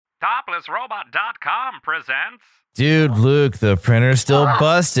ToplessRobot.com presents... Dude, Luke, the printer's still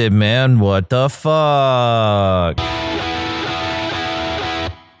busted, man. What the fuck?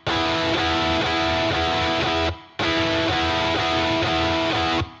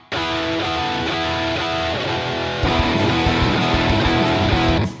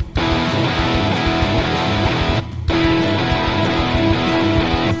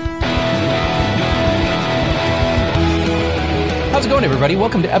 How's it going, everybody?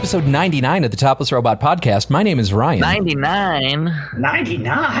 Welcome to episode 99 of the Topless Robot Podcast. My name is Ryan. 99?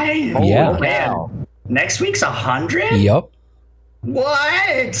 99? Yeah. Oh, man. Next week's 100? Yep. What?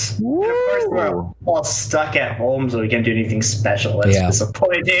 And of course, we're all stuck at home, so we can't do anything special. That's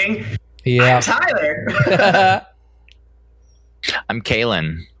disappointing. Yeah. I'm Tyler. I'm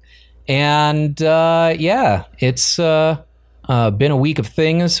Kalen. And, it's been a week of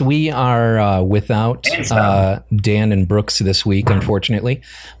things. We are without Dan and Brooks this week, unfortunately.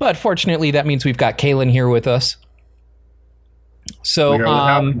 But fortunately, that means we've got Kalen here with us. So,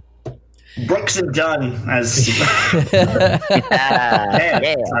 Brooks and Dunn as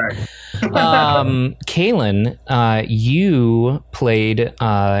Kalen, you played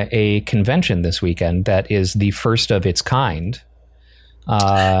a convention this weekend that is the first of its kind.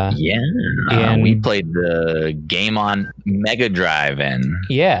 And we played the game on Mega Drive,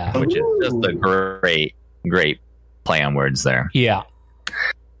 which is just a great play on words there. Yeah,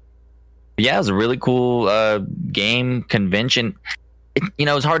 it was a really cool game convention.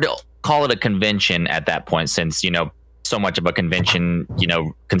 It's hard to call it a convention at that point, since so much of a convention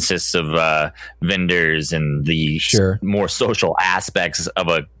consists of vendors and the more social aspects of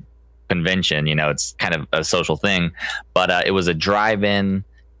a convention. It's kind of a social thing, but it was a drive-in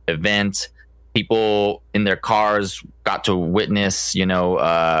event. People in their cars got to witness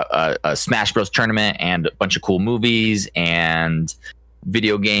a Smash Bros tournament and a bunch of cool movies and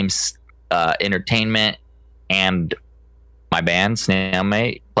video games, entertainment, and my band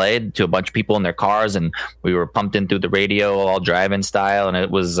Snailmate played to a bunch of people in their cars, and we were pumped in through the radio, all drive-in style, and it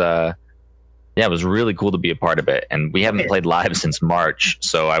was it was really cool to be a part of it. And we haven't played live since March,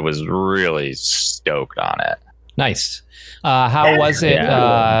 so I was really stoked on it. Nice. How was it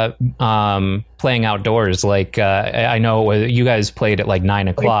playing outdoors? Like, I know you guys played at like 9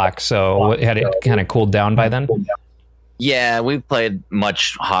 o'clock, so had it kind of cooled down by then? Yeah, we've played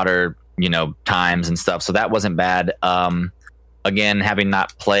much hotter, times and stuff, so that wasn't bad. Again, having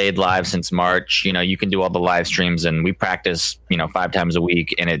not played live since March, you can do all the live streams, and we practice, 5 times a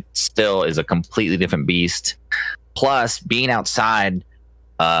week, and it still is a completely different beast. Plus, being outside,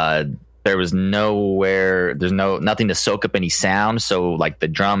 there's nothing to soak up any sound. So, like, the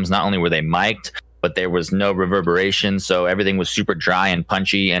drums, not only were they mic'd, but there was no reverberation, so everything was super dry and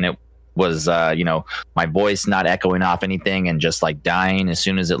punchy, and it was, my voice not echoing off anything and just like dying as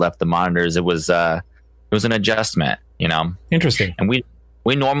soon as it left the monitors. It was an adjustment. Interesting. And we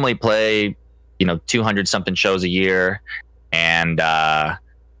normally play 200 something shows a year, and I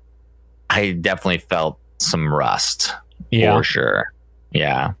definitely felt some rust for sure.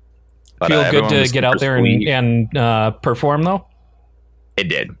 But feel good to get out there and perform though. It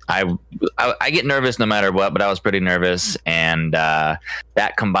did. I get nervous no matter what, but I was pretty nervous, and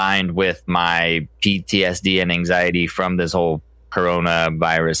that combined with my PTSD and anxiety from this whole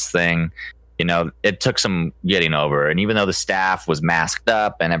coronavirus thing, it took some getting over. And even though the staff was masked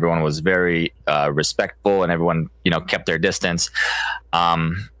up and everyone was very respectful and everyone, kept their distance,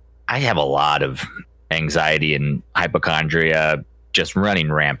 I have a lot of anxiety and hypochondria just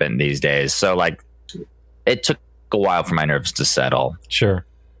running rampant these days. So, like, it took a while for my nerves to settle. Sure.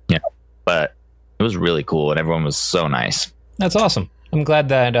 But it was really cool, and everyone was so nice. That's awesome. I'm glad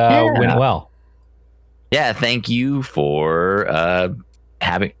that went well. Yeah, thank you for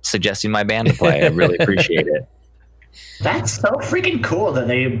suggesting my band to play. I really appreciate it. That's so freaking cool that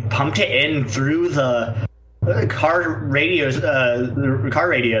they pumped it in through the car radios.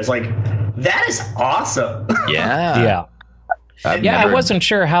 Like, that is awesome. Yeah. I wasn't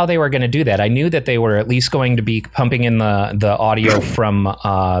sure how they were going to do that. I knew that they were at least going to be pumping in the audio from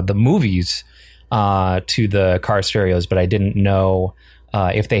the movies to the car stereos, but I didn't know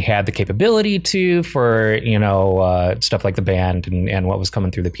if they had the capability for stuff like the band and what was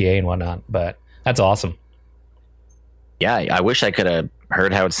coming through the PA and whatnot. But that's awesome. Yeah, I wish I could have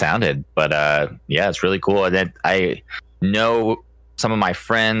heard how it sounded, but it's really cool. And then I know some of my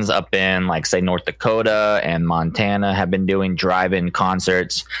friends up in, like, say, North Dakota and Montana have been doing drive-in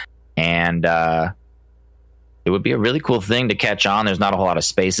concerts, and it would be a really cool thing to catch on. There's not a whole lot of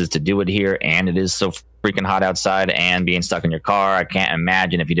spaces to do it here, and it is so freaking hot outside, and being stuck in your car, I can't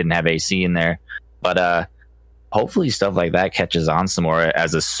imagine if you didn't have AC in there. But hopefully stuff like that catches on some more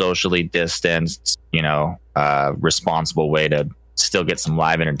as a socially distanced, responsible way to still get some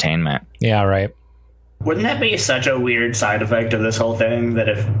live entertainment. Yeah, right. Wouldn't that be such a weird side effect of this whole thing, that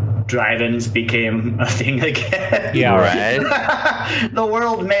if drive-ins became a thing again? Yeah, right. The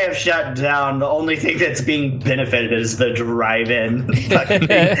world may have shut down. The only thing that's being benefited is the drive-in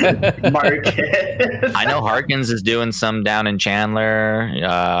fucking market. I know Harkins is doing some down in Chandler.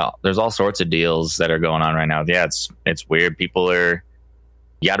 There's all sorts of deals that are going on right now. Yeah, it's weird. You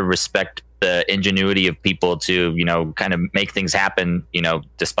got to respect the ingenuity of people to, kind of make things happen,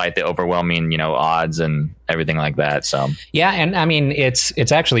 despite the overwhelming, odds and everything like that. So yeah, and I mean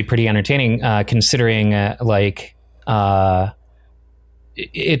it's actually pretty entertaining, considering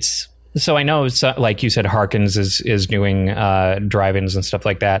it's. So I know, like you said, Harkins is doing drive-ins and stuff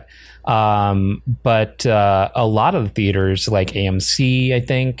like that. But a lot of the theaters, like AMC, I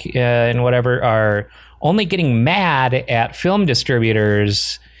think, and whatever, are only getting mad at film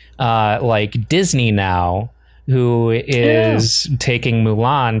distributors like Disney now, who is taking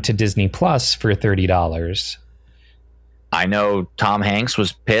Mulan to Disney Plus for $30. I know Tom Hanks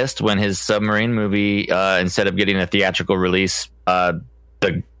was pissed when his submarine movie, instead of getting a theatrical release,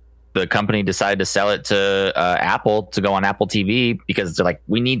 the company decided to sell it to Apple to go on Apple TV, because they're like,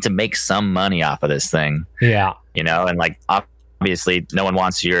 we need to make some money off of this thing. Yeah. And like, obviously no one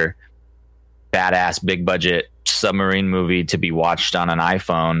wants your badass big budget submarine movie to be watched on an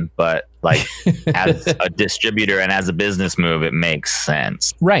iPhone, but like as a distributor and as a business move, it makes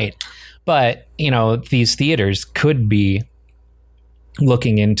sense. Right. But, these theaters could be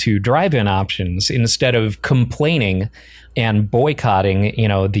looking into drive-in options instead of complaining and boycotting,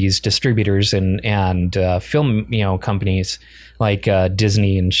 these distributors and film, companies like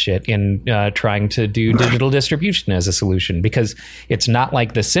Disney and shit, in trying to do digital distribution as a solution, because it's not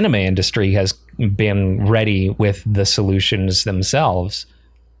like the cinema industry has been ready with the solutions themselves.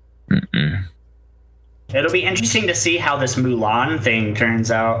 Mm-mm. It'll be interesting to see how this Mulan thing turns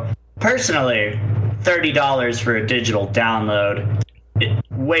out. Personally, $30 for a digital download,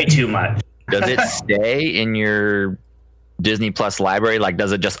 way too much. Does it stay in your Disney Plus library? Like,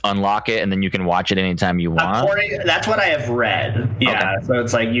 does it just unlock it and then you can watch it anytime you want? That's what I have read. Yeah, okay. So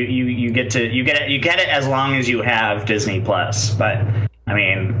it's like you get it as long as you have Disney Plus. But I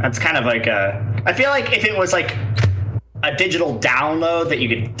mean, that's kind of like I feel like if it was like a digital download that you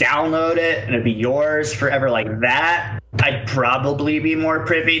could download it and it'd be yours forever like that, I'd probably be more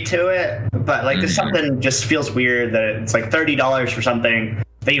privy to it. But like, there's something just feels weird that it's like $30 for something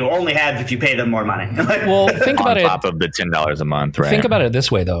that you only have if you pay them more money. Well, think about it. On top of the $10 a month, right? Think about it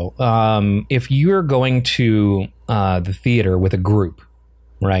this way, though. If you're going to the theater with a group,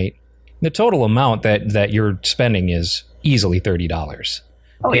 right, the total amount that you're spending is easily $30.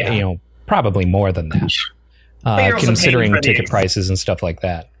 Oh, yeah. Probably more than that, considering ticket prices and stuff like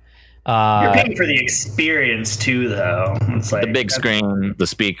that. You're paying for the experience, too, though. It's like the big screen, the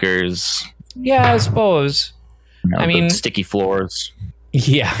speakers. Yeah, I suppose. I mean, sticky floors.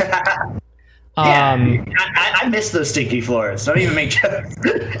 Yeah. I miss those sticky floors. Don't even make jokes.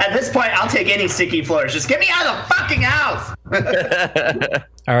 At this point, I'll take any sticky floors. Just get me out of the fucking house.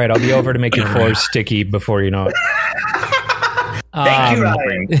 All right, I'll be over to make your floors sticky before you know it. Thank you,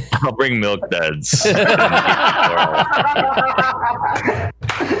 Ryan. I'll bring milk duds.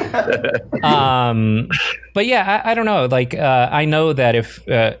 But yeah, I don't know. Like, I know that if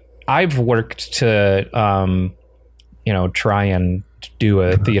I've worked to, try and do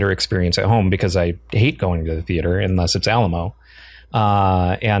a theater experience at home, because I hate going to the theater unless it's Alamo.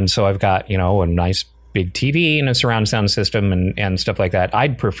 And so I've got, a nice big TV and a surround sound system and stuff like that.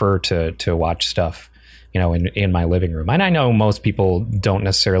 I'd prefer to watch stuff, in my living room. And I know most people don't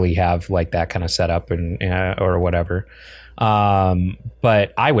necessarily have like that kind of setup or whatever.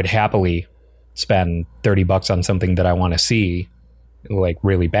 But I would happily spend $30 on something that I want to see, like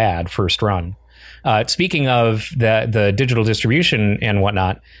really bad first run. Speaking of the digital distribution and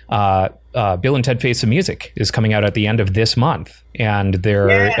whatnot, Bill and Ted Face the Music is coming out at the end of this month, and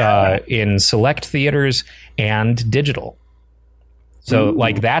they're in select theaters and digital. So,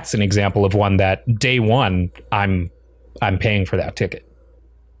 like, that's an example of one that day one I'm paying for that ticket.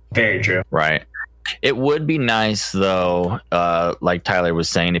 Very true. Right. It would be nice, though, like Tyler was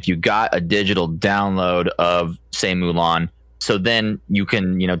saying, if you got a digital download of, say, Mulan. So then you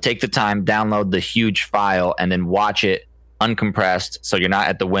can, take the time, download the huge file, and then watch it uncompressed. So you're not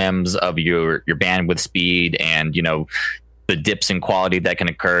at the whims of your bandwidth speed and, the dips in quality that can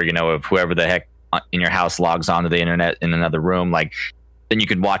occur, if whoever the heck in your house logs onto the internet in another room. Like, then you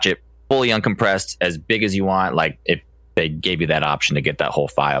can watch it fully uncompressed, as big as you want. Like, if they gave you that option to get that whole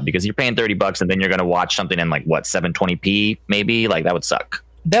file, because you're paying $30 and then you're going to watch something in like what 720p maybe. Like that would suck.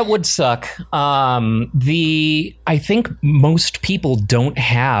 That would suck. I think most people don't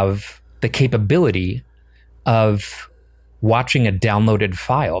have the capability of watching a downloaded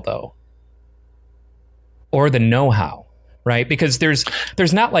file, though, or the know-how, right? Because there's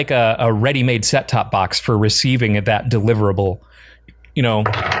not like a ready-made set-top box for receiving that deliverable. You know,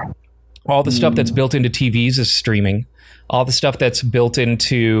 all the stuff that's built into TVs is streaming. All the stuff that's built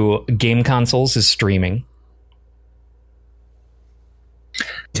into game consoles is streaming.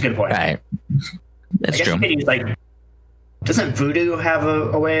 It's a good point. Right. That's true. You could use, like, doesn't Voodoo have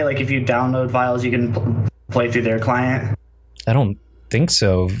a way, like, if you download files, you can play through their client? I don't think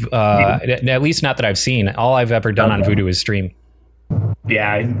so. At least not that I've seen. All I've ever done on Voodoo is stream.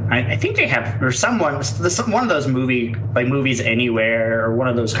 Yeah, I think they have, or one of those Movies Anywhere, or one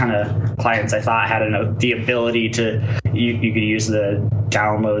of those kind of clients I thought had the ability to, you could use the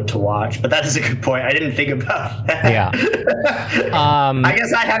download to watch. But that is a good point. I didn't think about that. Yeah. I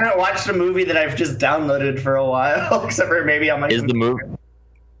guess I haven't watched a movie that I've just downloaded for a while, except for maybe on my computer.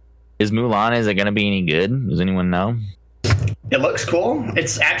 Is Mulan, is it going to be any good? Does anyone know? It looks cool.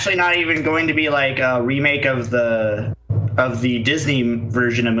 It's actually not even going to be like a remake of the Disney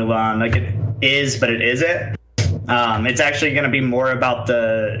version of Mulan. Like it is, but it isn't. It's actually going to be more about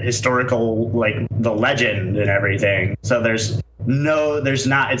the historical, like the legend and everything. So it's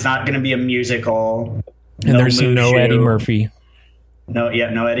not going to be a musical. And there's no Eddie Murphy. No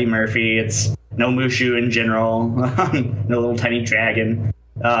Eddie Murphy. It's no Mushu in general. No little tiny dragon.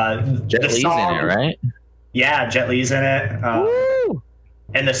 Jet Li's in it, right? Yeah, Jet Li's in it. Woo!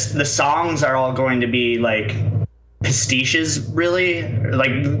 And the songs are all going to be like pastiches, really.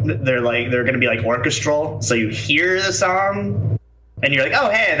 Like they're going to be like orchestral. So you hear the song and you're like, oh,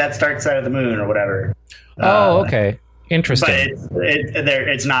 hey, that's Dark Side of the Moon or whatever. Oh, okay. Interesting. But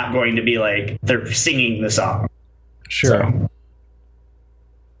it's not going to be like they're singing the song. Sure.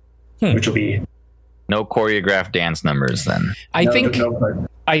 So, which will be no choreographed dance numbers then. I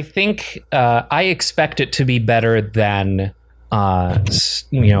think I expect it to be better than ones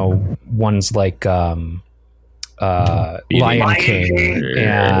like Lion King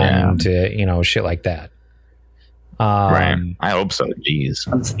and shit like that. Right. I hope so.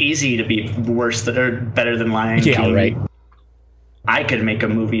 Jeez. It's easy to be better than Lion King. Yeah, right. I could make a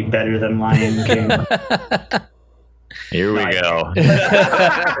movie better than Lion King. Here we go.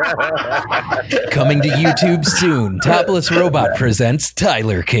 Coming to YouTube soon. Topless Robot presents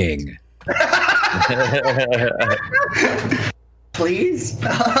Tyler King. Please?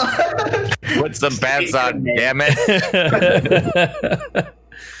 Put some pants on, damn it.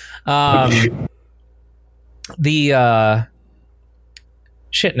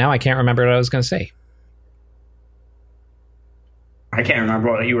 Shit, now I can't remember what I was going to say. I can't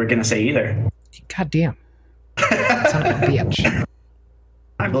remember what you were going to say either. God damn. Son of a bitch.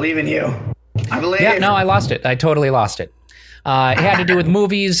 I believe in you. I believe. Yeah, no, I lost it. I totally lost it. It had to do with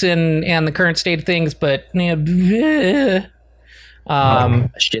movies and the current state of things, but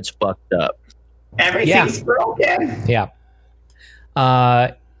shit's fucked up. Everything's broken. Yeah.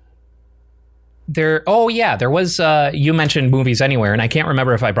 There was you mentioned Movies Anywhere, and I can't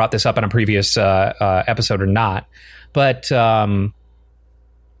remember if I brought this up in a previous episode or not, but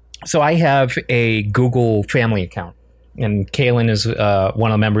so I have a Google family account, and Kaylin is one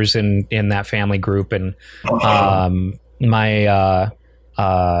of the members in that family group, and my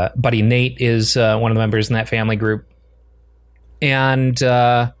buddy Nate is one of the members in that family group, and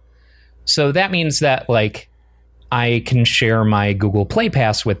so that means that like I can share my Google Play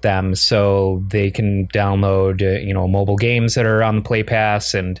Pass with them, so they can download mobile games that are on the Play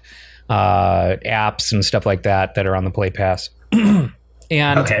Pass and apps and stuff like that are on the Play Pass.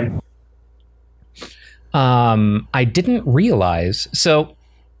 And okay. I didn't realize. So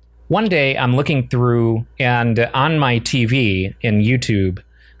one day I'm looking through, and on my TV in YouTube,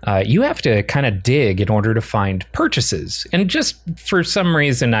 you have to kind of dig in order to find purchases. And just for some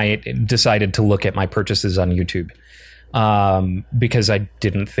reason, I decided to look at my purchases on YouTube because I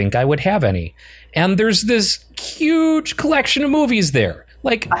didn't think I would have any. And there's this huge collection of movies there,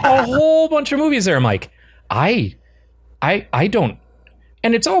 like a whole bunch of movies there. I'm like, I don't.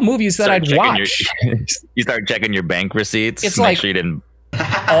 And it's all movies that I'd watch. You start checking your bank receipts. It's like sure you didn't.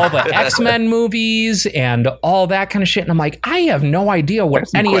 all the X-Men movies and all that kind of shit. And I'm like, I have no idea what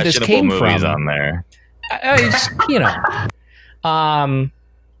any of this came movies from. On there.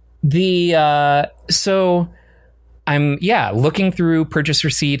 So I'm looking through purchase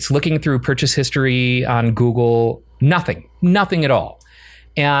receipts, looking through purchase history on Google. Nothing at all.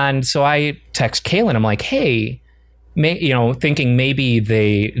 And so I text Kaylin. I'm like, hey, thinking maybe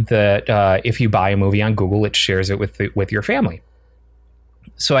that if you buy a movie on Google, it shares it with your family.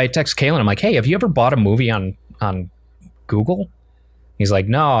 So I text Kalen. I'm like, hey, have you ever bought a movie on Google? He's like,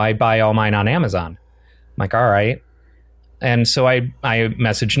 no, I buy all mine on Amazon. I'm like, all right. And so I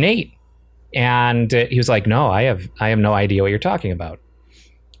messaged Nate, and he was like, no, I have no idea what you're talking about.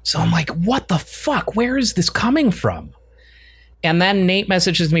 So I'm like, what the fuck? Where is this coming from? And then Nate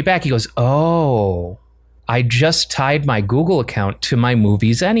messages me back. He goes, oh, I just tied my Google account to my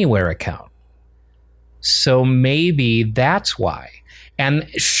Movies Anywhere account. So maybe that's why. And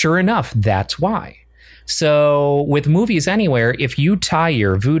sure enough, that's why. So with Movies Anywhere, if you tie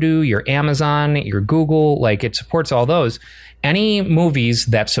your Vudu, your Amazon, your Google, like it supports all those, any movies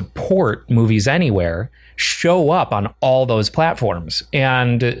that support Movies Anywhere show up on all those platforms.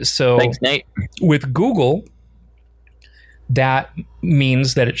 And so thanks, Nate. With Google, that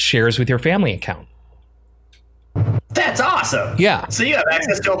means that it shares with your family account. That's awesome. Yeah. So you have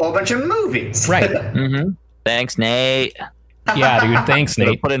access to a whole bunch of movies. Right. Mm-hmm. Thanks, Nate. Yeah, dude. Thanks,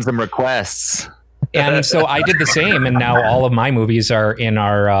 Nate. Put in some requests. And so I did the same, and now all of my movies are in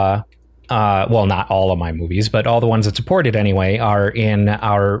our well, not all of my movies, but all the ones that support it anyway are in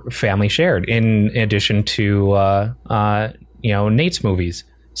our family shared, in addition to Nate's movies.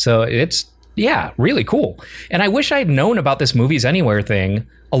 So it's really cool. And I wish I'd known about this Movies Anywhere thing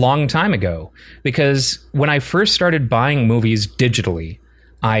a long time ago, because when I first started buying movies digitally,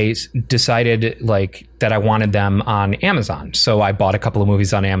 I decided that I wanted them on Amazon. So I bought a couple of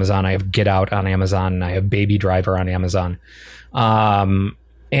movies on Amazon. I have Get Out on Amazon, and I have Baby Driver on Amazon.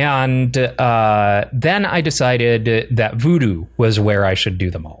 And then I decided that Vudu was where I should do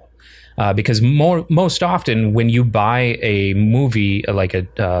them all. Because most often when you buy a movie, like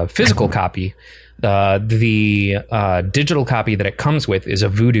a physical copy, the digital copy that it comes with is a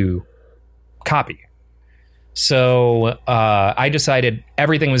Vudu copy. So I decided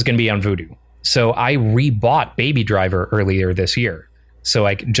everything was going to be on Vudu. So I rebought Baby Driver earlier this year, so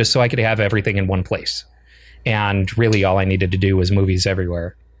I could have everything in one place. And really, all I needed to do was Movies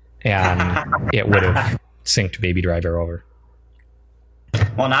Everywhere, and it would have synced Baby Driver over.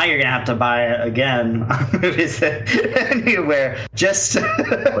 Well, now you're gonna have to buy it again. Movies Anywhere, just.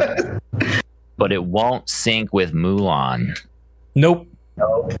 But it won't sync with Mulan. Nope.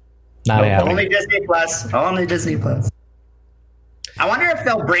 Not happening. Only Disney Plus. Only Disney Plus. I wonder if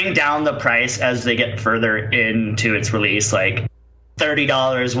they'll bring down the price as they get further into its release. Like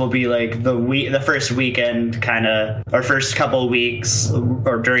 $30 will be like the first weekend kind of, or first couple of weeks,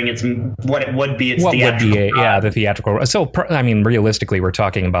 or during its what it would be its what theatrical. Would be the theatrical. So I mean, realistically, we're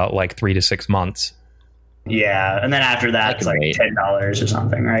talking about like 3 to 6 months. Yeah, and then after that, it's like $10 or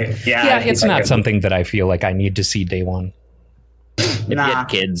something, right? Yeah, it's not something that I feel like I need to see day one. If you had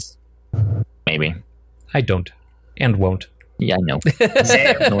kids, maybe. I don't, and won't. Yeah, I know.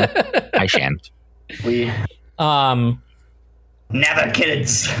 I shan't. We never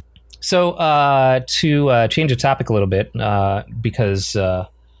kids. So to change the topic a little bit, because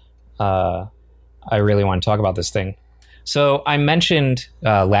I really want to talk about this thing. So I mentioned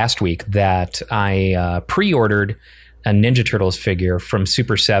last week that I pre-ordered a Ninja Turtles figure from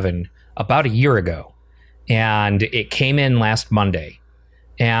Super 7 about a year ago, and it came in last Monday.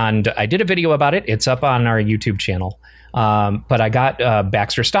 And I did a video about it. It's up on our YouTube channel. But I got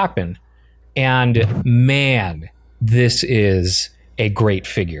Baxter Stockman, and man, this is a great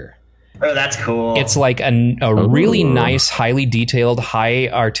figure. Oh, that's cool. It's like a really nice, highly detailed, high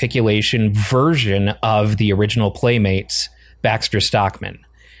articulation version of the original Playmates Baxter Stockman.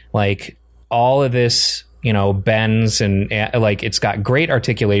 Like all of this, bends and like it's got great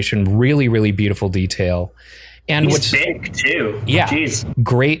articulation, really, really beautiful detail. And he's what's big too. Yeah. Jeez.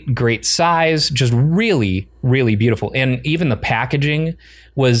 Great size, just really, really beautiful. And even the packaging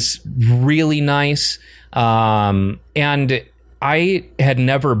was really nice. And I had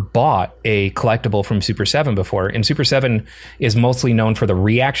never bought a collectible from Super 7 before. And Super 7 is mostly known for the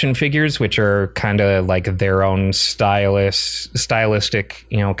reaction figures, which are kind of like their own stylistic,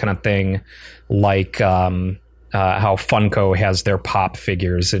 kind of thing. Like how Funko has their pop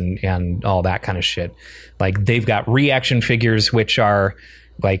figures and all that kind of shit. Like they've got reaction figures, which are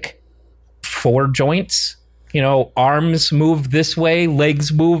like 4 joints. Arms move this way,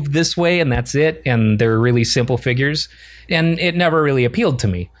 legs move this way, and that's it. And they're really simple figures. And it never really appealed to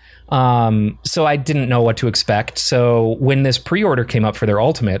me. So I didn't know what to expect. So when this pre-order came up for their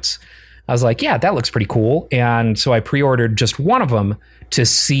Ultimates, I was like, yeah, that looks pretty cool. And so I pre-ordered just one of them to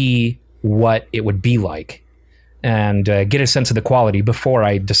see what it would be like and get a sense of the quality before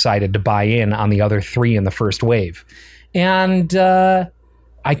I decided to buy in on the other 3 in the first wave. And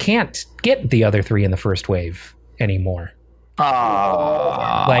I can't get the other 3 in the first wave. anymore.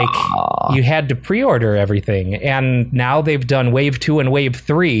 Oh. Like, you had to pre-order everything, and now they've done Wave 2 and Wave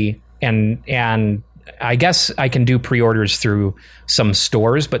 3, and I guess I can do pre-orders through some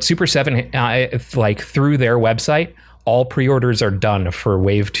stores, but Super 7, like through their website, all pre-orders are done for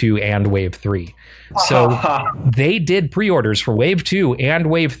Wave 2 and Wave 3. So they did pre-orders for Wave 2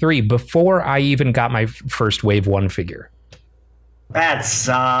 and Wave 3 before I even got my first Wave 1 figure. That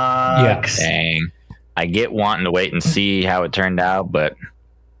sucks. Yeah. Dang. I get wanting to wait and see how it turned out, but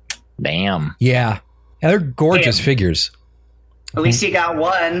damn. Yeah. And they're gorgeous figures. At least you got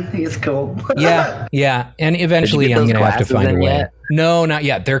one. He's cool. Yeah. And eventually I'm going to have to find a way. Yet? No, not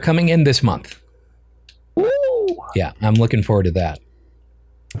yet. They're coming in this month. Woo! Yeah, I'm looking forward to that.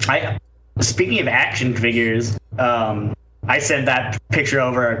 Speaking of action figures, I sent that picture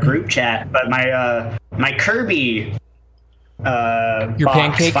over a group chat, but my Kirby your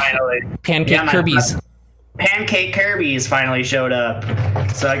box pancake Kirby's. Pancake Kirby's finally showed up.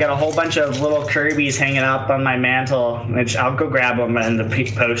 So I got a whole bunch of little Kirby's hanging up on my mantle, which I'll go grab them in the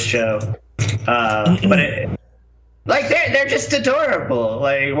post show. But they're just adorable.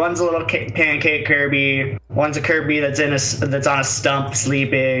 Like, one's a little pancake Kirby, one's a Kirby that's on a stump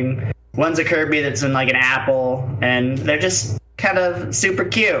sleeping, one's a Kirby that's in like an apple, and they're just kind of super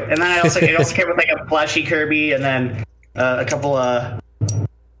cute. And then it also came with like a plushy Kirby, and then a couple of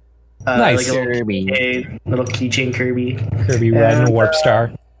nice like a little keychain Kirby Red and Warp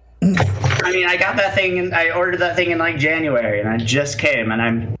Star. I mean, I got that thing and I ordered that thing in like January, and it just came, and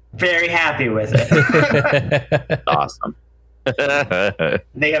I'm very happy with it. Awesome.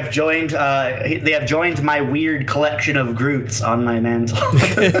 They have joined my weird collection of Groots on my mantle.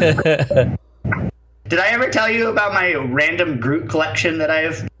 Did I ever tell you about my random Groot collection that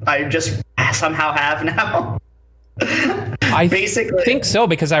I just somehow have now? I think so,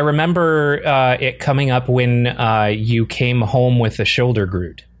 because I remember it coming up when you came home with the shoulder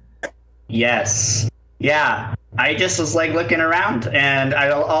Groot. Yes. Yeah. I just was like looking around, and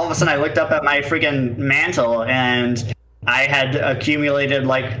all of a sudden I looked up at my friggin' mantle, and I had accumulated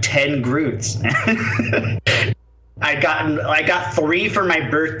like 10 Groots. I got 3 for my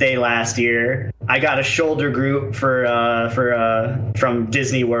birthday last year. I got a shoulder Groot from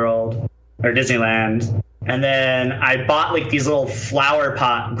Disney World or Disneyland. And then I bought like these little flower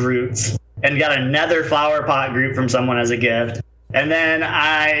pot Groots and got another flower pot Groot from someone as a gift. And then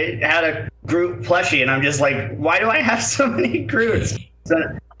I had a Groot plushie, and I'm just like, why do I have so many Groots?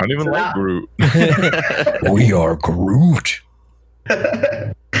 I don't even like Groot. We are Groot.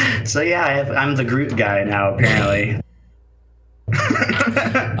 So yeah, I'm the Groot guy now, apparently.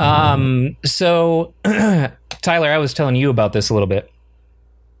 So Tyler, I was telling you about this a little bit.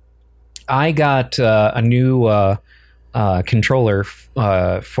 I got a new controller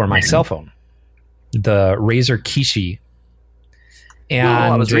for my cell phone, the Razer Kishi. And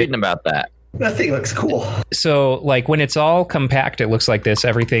I was reading about that. That thing looks cool. So, like, when it's all compact, it looks like this.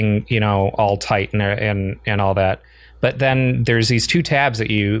 Everything, all tight and all that. But then there's these 2 tabs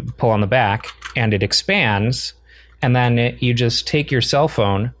that you pull on the back, and it expands. And then you just take your cell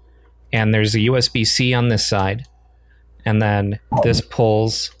phone, and there's a USB-C on this side. And then this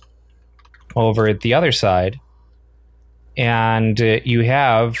pulls over at the other side. And you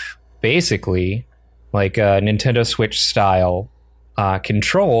have basically like a Nintendo Switch style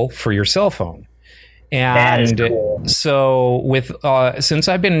control for your cell phone. And cool. So with since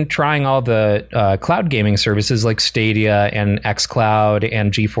I've been trying all the cloud gaming services like Stadia and xCloud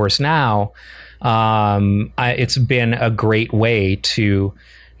and GeForce Now, it's been a great way to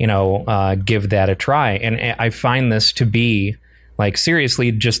give that a try. And I find this to be like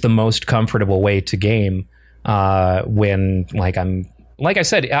seriously just the most comfortable way to game when like I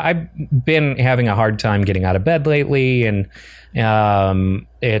said, I've been having a hard time getting out of bed lately, and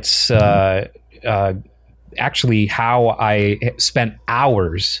it's actually how I spent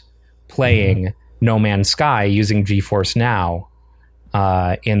hours playing No Man's Sky using GeForce Now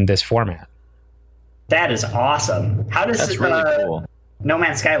in this format. That is awesome. How does That's really cool. No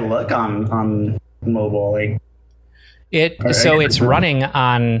Man's Sky look on mobile? It's running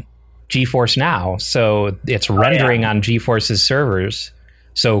on GeForce Now, so it's rendering on GeForce's servers.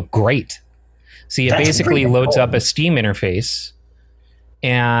 So great. See, it basically loads up a Steam interface,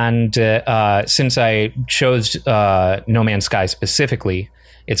 and since I chose No Man's Sky specifically,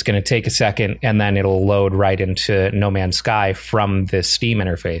 it's going to take a second, and then it'll load right into No Man's Sky from this Steam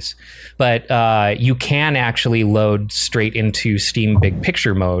interface. But you can actually load straight into Steam Big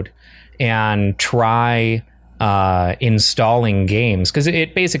Picture mode and try installing games, because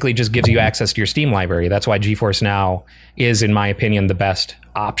it basically just gives you access to your Steam library. That's why GeForce Now is, in my opinion, the best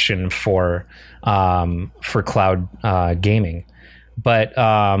option for cloud gaming. But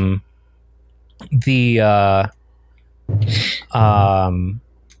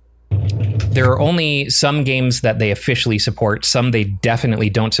there are only some games that they officially support, some they definitely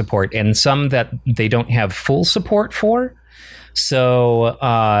don't support, and some that they don't have full support for.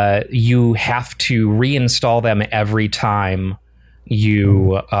 So you have to reinstall them every time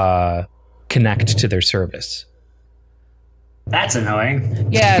you connect to their service. That's annoying.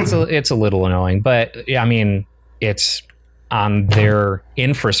 Yeah, it's a little annoying, but I mean, it's on their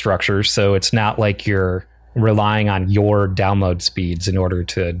infrastructure, so it's not like you're relying on your download speeds in order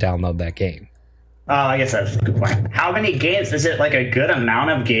to download that game. Oh, I guess that's a good point. How many games? Is it like a good amount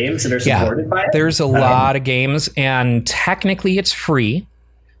of games that are supported by it? There's a lot of games, and technically it's free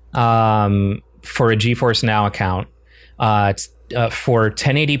for a GeForce Now account. It's for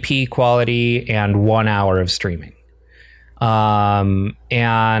 1080p quality and 1 hour of streaming.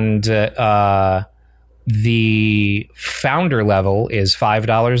 The founder level is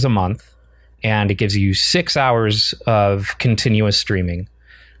 $5 a month, and it gives you 6 hours of continuous streaming.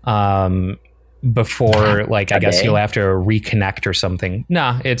 Before, like, I guess you'll have to reconnect or something.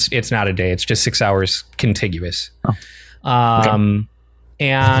 No, it's not a day. It's just 6 hours contiguous. Okay.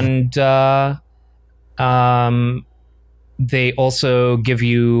 And they also give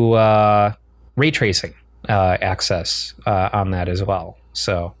you ray tracing access on that as well.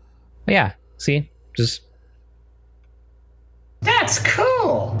 So, yeah, see, just that's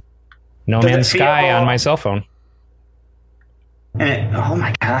cool. No Man's Sky on my cell phone. Oh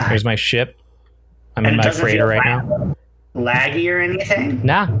my god! There's my ship. I'm in my freighter right now. Laggy or anything?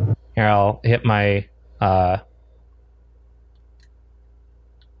 Nah. Here, I'll hit my.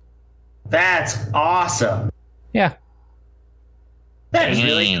 That's awesome. Yeah. That is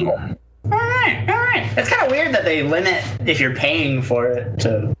really cool. All right. It's kind of weird that they limit if you're paying for it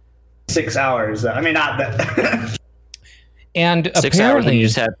to 6 hours. I mean, not that. And 6 hours, and you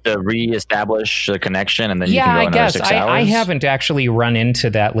just have to reestablish the connection, and then you can go another 6 hours? I haven't actually run into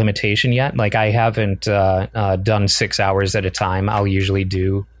that limitation yet. Like, I haven't done 6 hours at a time. I'll usually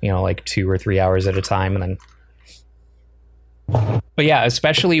do, like 2 or 3 hours at a time, and then. But yeah,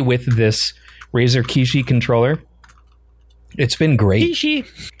 especially with this Razer Kishi controller, it's been great. Kishi.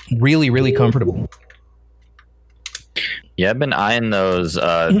 Really, really comfortable. Yeah, I've been eyeing those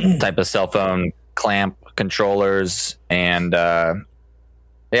type of cell phone clamp controllers, and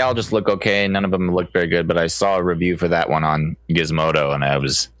they all just look okay. None of them look very good, but I saw a review for that one on Gizmodo, and I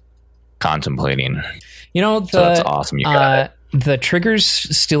was contemplating. So that's awesome. You got it. The triggers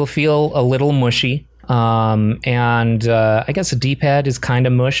still feel a little mushy, and I guess the D-pad is kind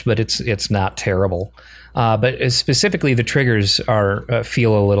of mush, but it's not terrible. But specifically, the triggers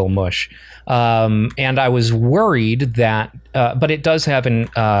feel a little mush, and I was worried that, but it does have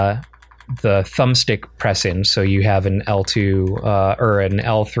the thumbstick press in, so you have an L2 or an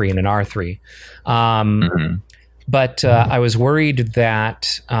L3 and an R3. But I was worried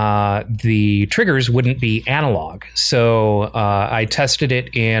that the triggers wouldn't be analog, so I tested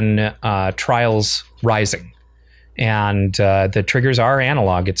it in Trials Rising, and the triggers are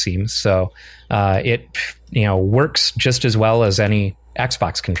analog, it seems. So it works just as well as any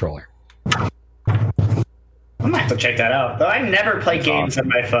Xbox controller. I might have to check that out. Though I never play games on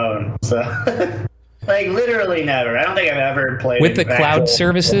my phone, so like literally never. I don't think I've ever played with the cloud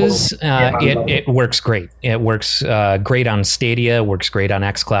services. It works great. It works great on Stadia. Works great on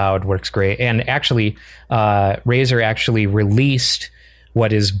xCloud. Works great. And actually, Razer actually released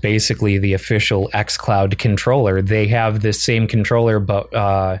what is basically the official xCloud controller. They have the same controller, but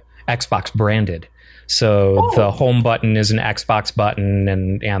Xbox branded. So the home button is an Xbox button,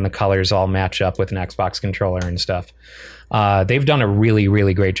 and the colors all match up with an Xbox controller and stuff. They've done a really,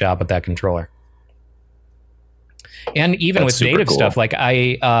 really great job with that controller. And even with native stuff, like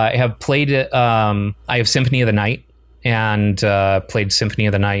I have played, I have Symphony of the Night, and played Symphony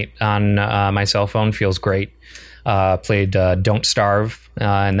of the Night on my cell phone. Feels great. Played Don't Starve,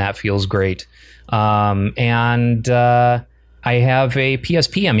 and that feels great. And I have a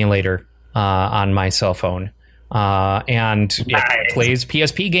PSP emulator on my cell phone, and it plays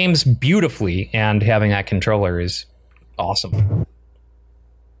PSP games beautifully, and having that controller is awesome.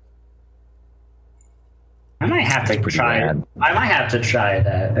 I might have to try it. I might have to try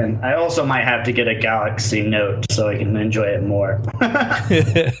that, and I also might have to get a Galaxy Note so I can enjoy it more.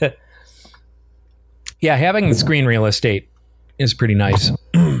 Yeah, having the screen real estate is pretty nice.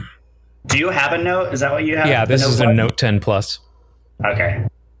 Do you have a Note? Is that what you have? Yeah, this is a Note 10 Plus. Okay.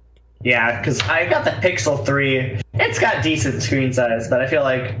 Yeah, because I got the Pixel 3. It's got decent screen size, but I feel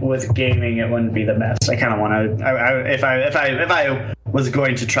like with gaming it wouldn't be the best. I kind of want to. If I was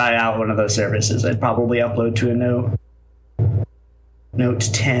going to try out one of those services, I'd probably upload to a Note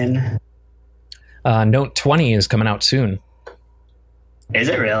 10. Note 20 is coming out soon. Is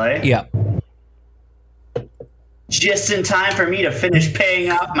it really? Yeah. Just in time for me to finish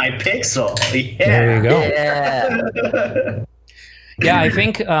paying off my Pixel. Yeah. There you go. Yeah. Yeah, I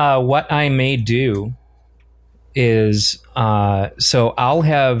think what I may do is so I'll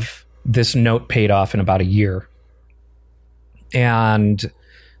have this note paid off in about a year. And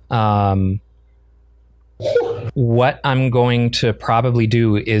what I'm going to probably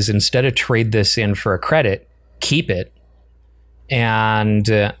do is, instead of trade this in for a credit, keep it and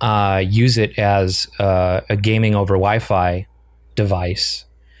use it as a gaming over Wi-Fi device.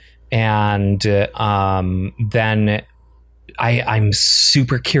 And then I'm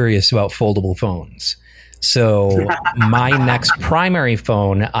super curious about foldable phones. So my next primary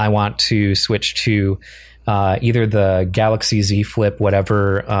phone, I want to switch to either the Galaxy Z Flip,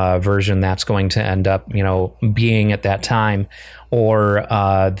 whatever version that's going to end up, being at that time, or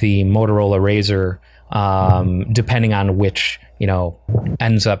the Motorola Razr, depending on which,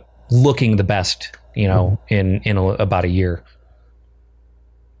 ends up looking the best, in about a year.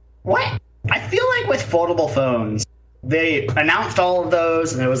 What? I feel like with foldable phones, they announced all of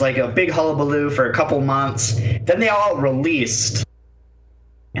those, and there was like a big hullabaloo for a couple months. Then they all released,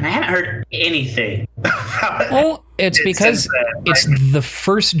 and I haven't heard anything. Well, it's because it's the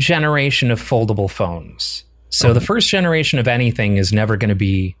first generation of foldable phones. So the first generation of anything is never going to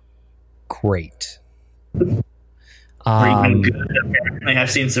be great. Apparently, I've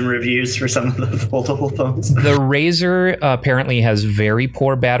seen some reviews for some of the foldable phones. The Razr apparently has very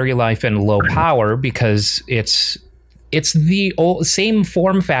poor battery life and low power because it's the same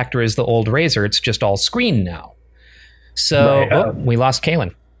form factor as the old Razr. It's just all screen now. So we lost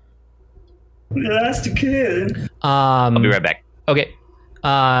Kalen. We lost a kid. I'll be right back. Okay.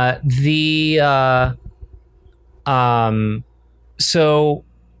 So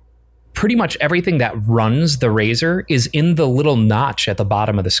pretty much everything that runs the Razr is in the little notch at the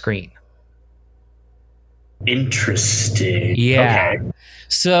bottom of the screen. Interesting. Yeah. Okay.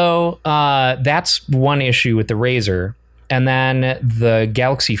 So that's one issue with the Razr. And then the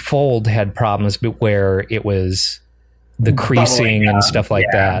Galaxy Fold had problems where it was the creasing and stuff like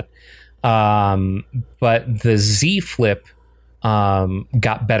that. But the Z Flip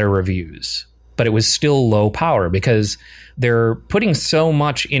got better reviews, but it was still low power because they're putting so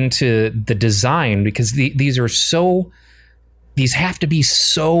much into the design, because these have to be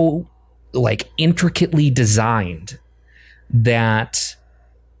so like intricately designed that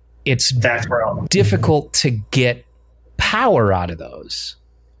it's difficult to get power out of those.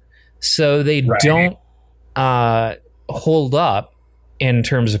 So they don't hold up in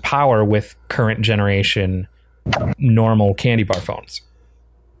terms of power with current generation normal candy bar phones.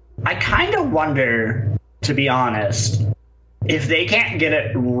 I kind of wonder, to be honest, if they can't get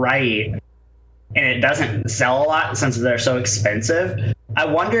it right and it doesn't sell a lot since they're so expensive, I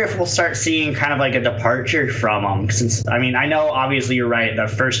wonder if we'll start seeing kind of like a departure from them. Since, I mean, I know obviously you're right, the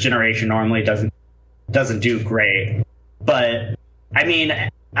first generation normally doesn't do great. But I mean,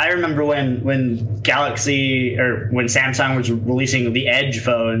 I remember when Galaxy or when Samsung was releasing the Edge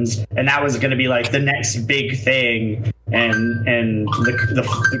phones, and that was going to be like the next big thing, and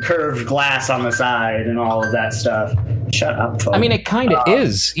the curved glass on the side and all of that stuff. Shut up, phone. I mean, it kind of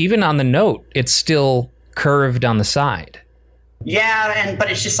is. Even on the Note, it's still curved on the side. Yeah,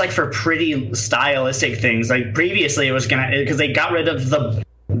 but it's just like for pretty stylistic things. Like previously, it was because they got rid of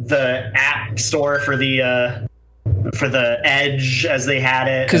the app store for the Edge as they had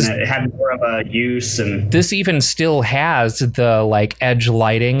it, and it had more of a use. And this even still has the like Edge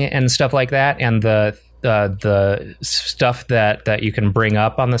lighting and stuff like that, and the stuff that you can bring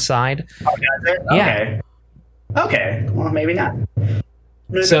up on the side. Oh, does it? Yeah. Okay. Well, maybe not.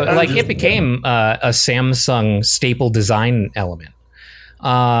 So like it became a Samsung staple design element.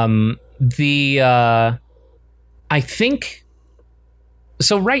 I think.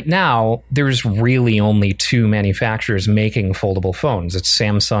 So right now, there's really only two manufacturers making foldable phones. It's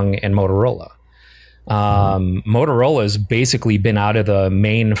Samsung and Motorola. Motorola's basically been out of the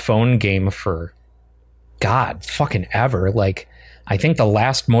main phone game for, God, fucking ever. Like, I think the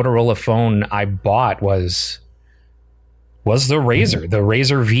last Motorola phone I bought was the Razr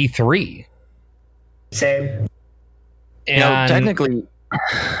V3. Same. And technically,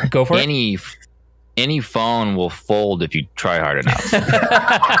 go for it. Any phone will fold if you try hard enough.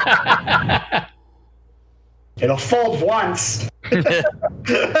 It'll fold once. And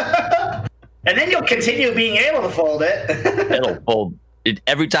then you'll continue being able to fold it. It'll fold.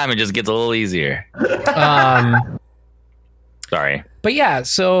 Every time it just gets a little easier. Sorry. But yeah,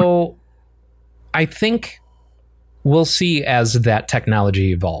 so I think we'll see as that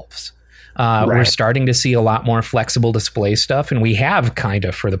technology evolves. Right. We're starting to see a lot more flexible display stuff, and we have kind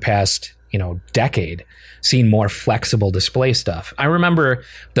of for the past, decade seen more flexible display stuff. I remember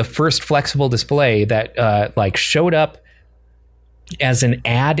the first flexible display that showed up as an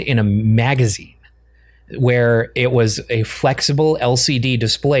ad in a magazine, where it was a flexible LCD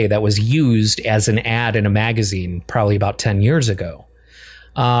display that was used as an ad in a magazine probably about 10 years ago.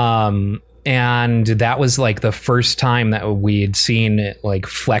 And that was like the first time that we had seen like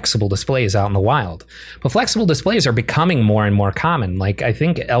flexible displays out in the wild. But flexible displays are becoming more and more common. Like I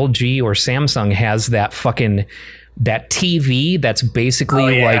think LG or Samsung has that TV that's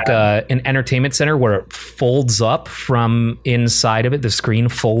basically like an entertainment center where it folds up from inside of it. The screen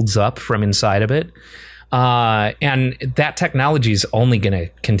folds up from inside of it. And that technology is only going to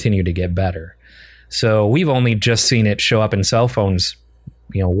continue to get better. So we've only just seen it show up in cell phones,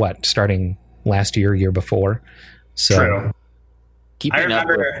 starting last year before. So true. I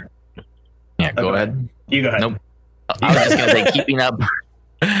remember. Go ahead. You go ahead. Nope. I was just going to say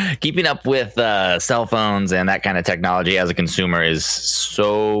keeping up with cell phones and that kind of technology as a consumer is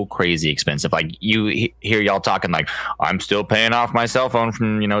so crazy expensive. Like you hear y'all talking like, I'm still paying off my cell phone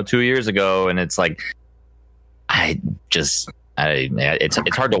from 2 years ago, and it's like it's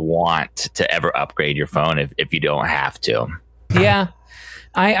hard to want to ever upgrade your phone if you don't have to. Yeah,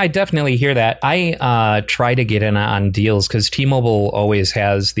 I definitely hear that. I try to get in on deals because T-Mobile always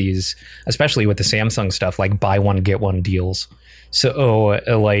has these, especially with the Samsung stuff, like buy one get one deals. So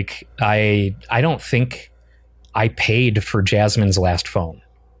like I don't think I paid for Jasmine's last phone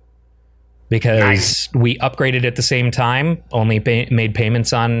because we upgraded at the same time. Only made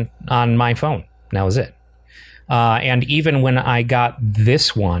payments on my phone. That was it. And even when I got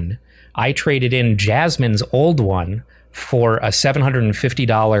this one, I traded in Jasmine's old one for a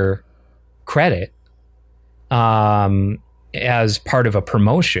 $750 credit as part of a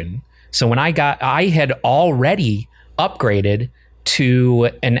promotion. So when I had already upgraded to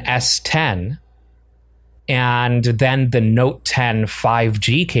an S10, and then the Note 10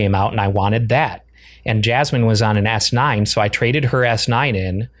 5G came out and I wanted that. And Jasmine was on an S9, so I traded her S9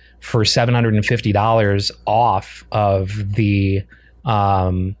 in for $750 off of the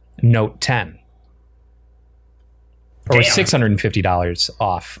Note 10. Or $650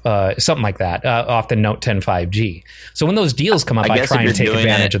 off, something like that, off the Note 10 5G. So when those deals come up, I try and take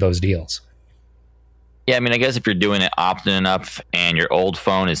advantage of those deals. Yeah, I mean, I guess if you're doing it often enough and your old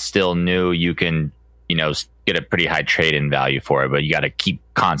phone is still new, you can, get a pretty high trade-in value for it. But you got to keep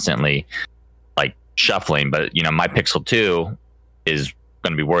constantly like shuffling. But my Pixel 2 is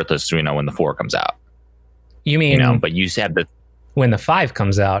going to be worthless, when the 4 comes out. You mean? But you said that when the 5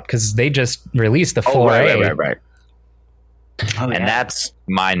 comes out, because they just released the 4A. Right. And that's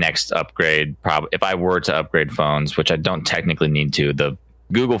my next upgrade. Probably if I were to upgrade phones, which I don't technically need to, the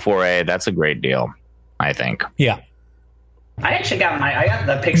Google 4A, that's a great deal, I think. Yeah. I actually got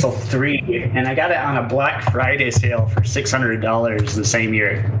the Pixel 3, and I got it on a Black Friday sale for $600 the same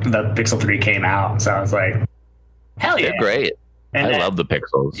year the Pixel 3 came out. So I was like, hell yeah. They're great. And I love the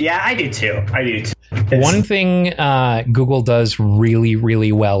Pixels. Yeah, I do too. One thing Google does really,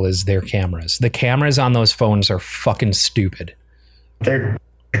 really well is their cameras. The cameras on those phones are fucking stupid. They're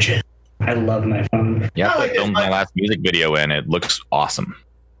gorgeous. I love my phone. Yeah, I filmed my last music video and it looks awesome.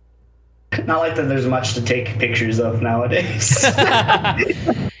 Not like that there's much to take pictures of nowadays.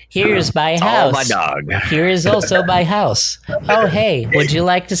 Here's my house. Oh, my dog. Here is also my house. Oh, hey, would you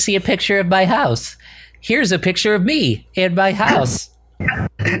like to see a picture of my house? Here's a picture of me in my house.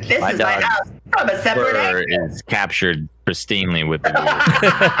 This is my house from a separate angle. Is captured pristinely with the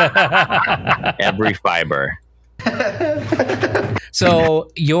every fiber.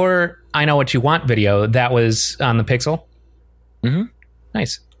 So your I Know What You Want video, that was on the Pixel? Mm-hmm.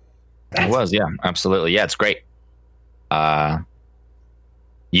 Nice. It was, yeah, absolutely. Yeah, it's great. Because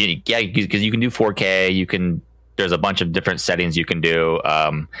you can do 4K, there's a bunch of different settings you can do,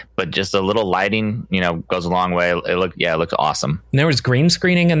 but just a little lighting, goes a long way. It looks awesome. And there was green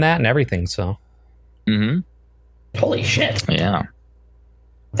screening in that and everything. So, holy shit! Yeah,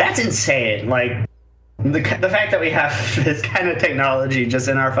 that's insane. Like the fact that we have this kind of technology just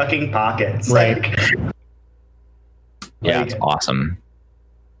in our fucking pockets, right? It's awesome.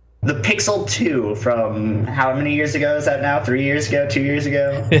 The Pixel 2 from how many years ago is that now? 3 years ago? 2 years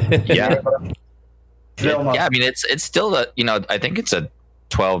ago? Yeah. I mean, it's still I think it's a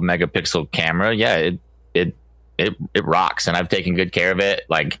 12 megapixel camera. Yeah, it it rocks, and I've taken good care of it.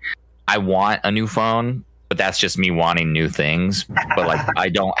 Like, I want a new phone, but that's just me wanting new things. But like, I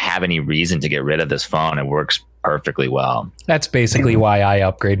don't have any reason to get rid of this phone. It works perfectly well. That's basically why I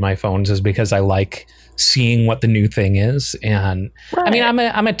upgrade my phones, is because I like seeing what the new thing is. And right. I mean,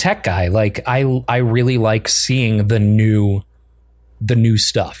 I'm a tech guy. Like, I really like seeing the new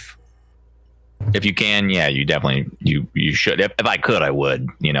stuff. If you can, yeah, you definitely you should. If I could, I would,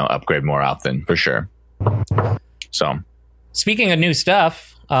 upgrade more often for sure. So, speaking of new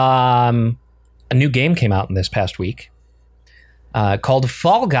stuff, a new game came out in this past week called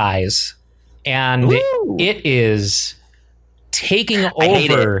Fall Guys, and it is taking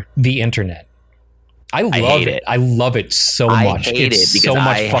over the internet. I love it. I love it so much. It's so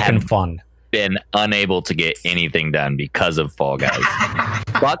much fucking fun. Been unable to get anything done because of Fall Guys.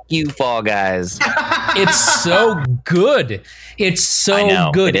 Fuck you, Fall Guys. It's so good. It's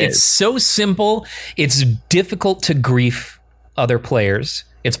so good. It's so simple. It's difficult to grief other players.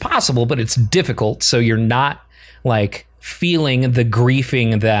 It's possible, but it's difficult. So you're not like feeling the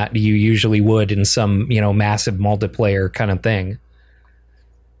griefing that you usually would in some, massive multiplayer kind of thing.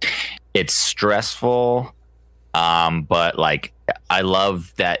 It's stressful. But like, I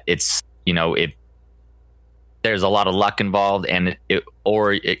love that it's, if there's a lot of luck involved, and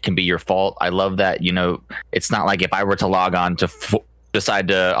it can be your fault. I love that, it's not like if I were to log on to decide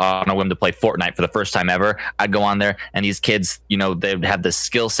to on a whim to play Fortnite for the first time ever, I'd go on there and these kids, they would have the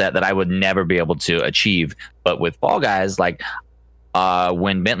skill set that I would never be able to achieve. But with Fall Guys, like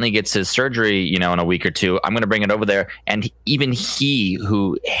when Bentley gets his surgery, in a week or two, I'm going to bring it over there. And even he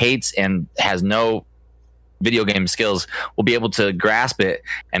who hates and has no video game skills will be able to grasp it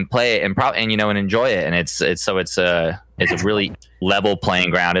and play it and enjoy it. And it's a really level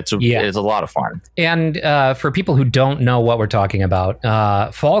playing ground. It's a lot of fun. And for people who don't know what we're talking about,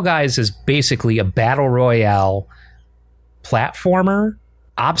 Fall Guys is basically a battle royale platformer,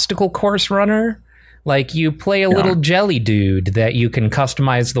 obstacle course runner. Like, you play a little jelly dude that you can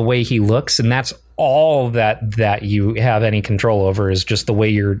customize the way he looks, and that's all that you have any control over, is just the way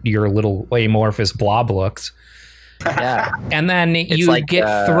your little amorphous blob looks. Yeah. And then you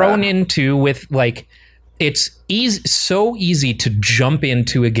get thrown into with, like, it's so easy to jump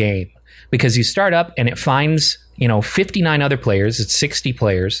into a game because you start up and it finds 59 other players. It's 60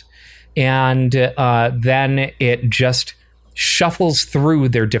 players, and then it just shuffles through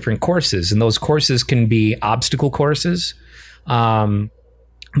their different courses, and those courses can be obstacle courses.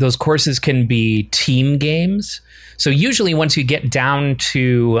 Those courses can be team games. So usually once you get down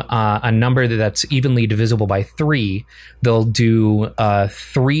to a number that's evenly divisible by 3, they'll do a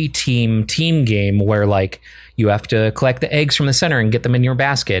 3-team game where, like, you have to collect the eggs from the center and get them in your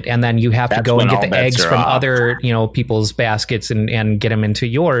basket, and then you have to go and get the eggs from other people's baskets and get them into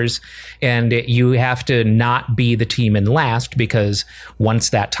yours, and you have to not be the team in last, because once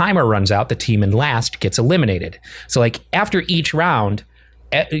that timer runs out, the team in last gets eliminated. So, like, after each round,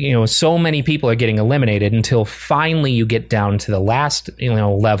 so many people are getting eliminated until finally you get down to the last,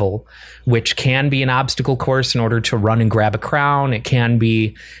 level, which can be an obstacle course in order to run and grab a crown. It can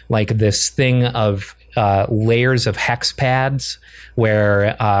be like this thing of layers of hex pads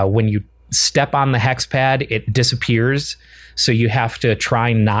where when you step on the hex pad, it disappears. So you have to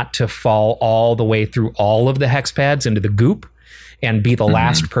try not to fall all the way through all of the hex pads into the goop and be the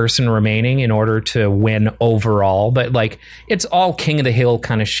last person remaining in order to win overall. But, like, it's all King of the Hill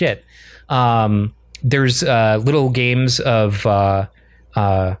kind of shit. There's little games of you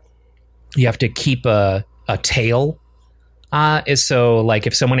have to keep a tail. So, like,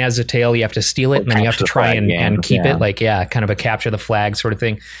 if someone has a tail, you have to steal it, and then you have to try and keep it. Like, kind of a capture the flag sort of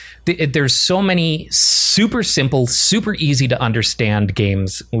thing. There's so many super simple, super easy to understand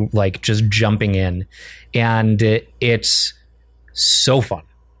games, like, just jumping in. And it's so fun.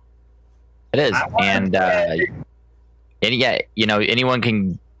 It is. And anyone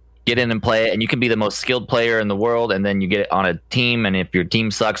can get in and play it, and you can be the most skilled player in the world, and then you get on a team, and if your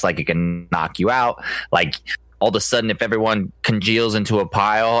team sucks, like, it can knock you out. Like, all of a sudden, if everyone congeals into a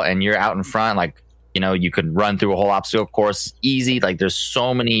pile and you're out in front, like, you could run through a whole obstacle course easy. Like, there's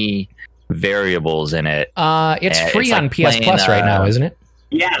so many variables in it. It's free on PS Plus right now, isn't it?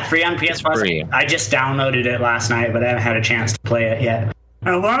 Yeah, free on PS Plus. I just downloaded it last night, but I haven't had a chance to play it yet.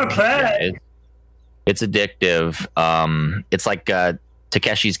 I want to play it. It's addictive. It's like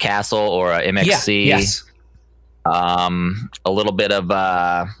Takeshi's Castle or MXC. Yeah, yes. A little bit of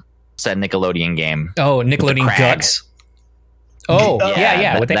said Nickelodeon game. Oh, Nickelodeon Guts. Oh,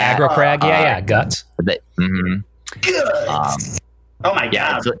 yeah, with the aggro crag. Guts. Guts. Oh my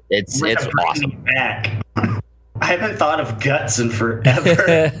god! It's awesome. Back. I haven't thought of Guts in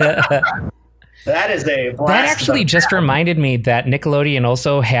forever. That is a blast. That actually just reminded me that Nickelodeon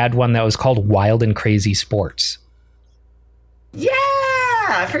also had one that was called Wild and Crazy Sports. Yeah,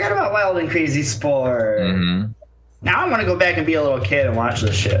 I forgot about Wild and Crazy Sport. Mm-hmm. Now I want to go back and be a little kid and watch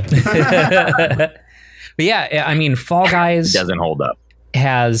this shit. But yeah, I mean, Fall Guys Doesn't hold up.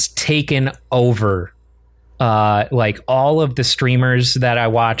 has taken over like all of the streamers that I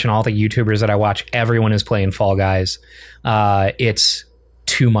watch and all the YouTubers that I watch. Everyone is playing Fall Guys. It's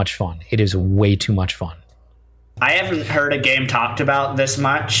too much fun. It is way too much fun. I haven't heard a game talked about this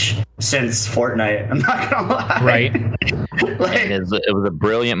much since Fortnite. I'm not gonna lie. Right. It was a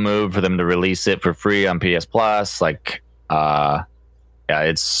brilliant move for them to release it for free on PS Plus. Like, yeah,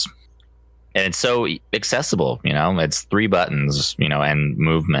 it's so accessible. You know, it's 3 buttons. You know, and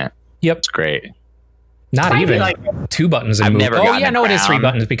movement. Yep. It's great. Not Might be even like- 2 buttons and I've move. never Oh gotten yeah, a no, it is 3 crown.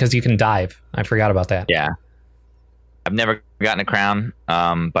 buttons because you can dive. I forgot about that. Yeah, I've never gotten a crown,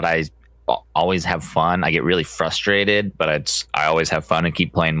 but I always have fun. I get really frustrated, but I always have fun and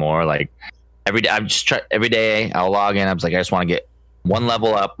keep playing more. Like every day, every day I'll log in. I was like, I just want to get 1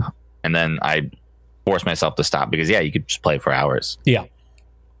 level up, and then I force myself to stop because you could just play for hours. Yeah.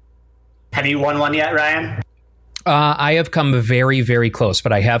 Have you won one yet, Ryan? I have come very, very close,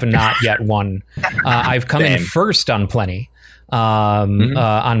 but I have not yet won. I've come in Same. first on plenty,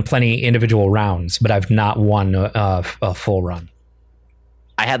 on plenty individual rounds, but I've not won a full run.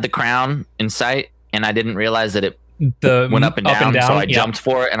 I had the crown in sight, and I didn't realize that it The went up and down. So I yeah. jumped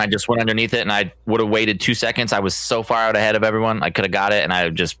for it, and I just went underneath it, and I would have waited 2 seconds. I was so far out ahead of everyone. I could have got it, and I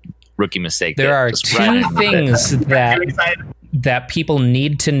just rookie mistake. There are 2 things I'm excited. that people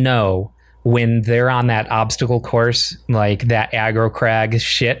need to know when they're on that obstacle course, like that aggro crag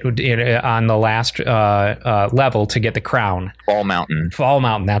shit on the last level to get the crown. Fall Mountain. Fall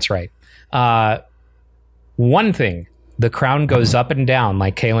Mountain, that's right. One thing, the crown goes up and down,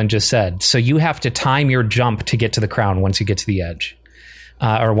 like Kaylin just said. So you have to time your jump to get to the crown once you get to the edge,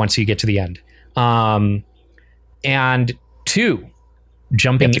 or once you get to the end. And 2,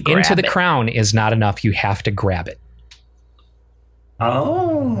 jumping You have to into grab the it. crown is not enough. You have to grab it.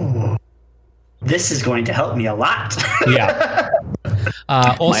 Oh, this is going to help me a lot. Yeah. My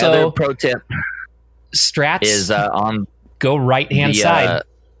other Also, pro tip strats is on go right hand the, side.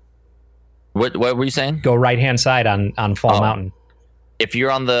 What were you saying? Go right hand side on Fall Mountain. If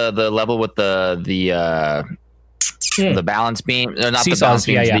you're on the level with the balance beam, or not the Seesaws, balance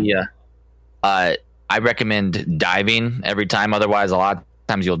beams, yeah. I recommend diving every time. Otherwise, a lot of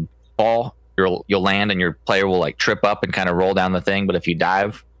times you'll fall, you'll land, and your player will like trip up and kind of roll down the thing. But if you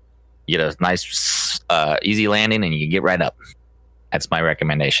dive, you get a nice easy landing, and you get right up. That's my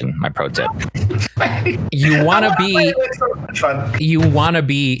recommendation, my pro tip. You want to be It looks so much fun. you want to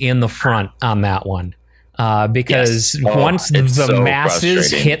be in the front on that one. Because Yes. Oh, once it's the so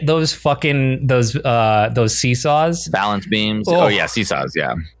masses frustrating. hit those fucking those seesaws, Balance beams. Oh. Oh yeah, seesaws.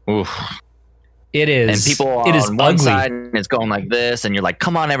 Yeah. Oof. it is And people it is on one ugly. side, and it's going like this, and you're like,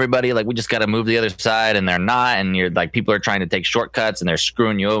 "Come on, everybody! Like, we just got to move to the other side," and they're not, and you're like, people are trying to take shortcuts, and they're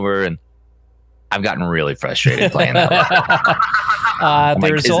screwing you over, and I've gotten really frustrated playing that. like,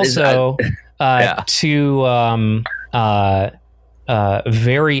 There's is- also Yeah. 2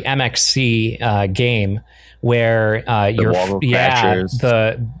 very MXC game where you're wall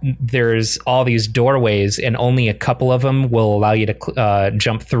crashers. there's all these doorways and only a couple of them will allow you to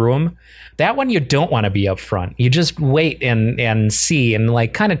jump through them. That one you don't want to be up front. You just wait and see and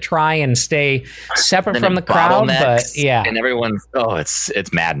like kind of try and stay separate then from it the crowd. But bottlenecks, yeah, and everyone's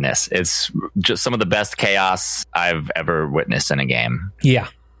it's madness. It's just some of the best chaos I've ever witnessed in a game. yeah,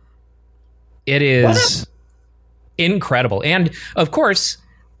 it is incredible, and of course,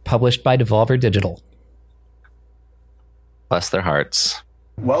 published by Devolver Digital. Bless their hearts.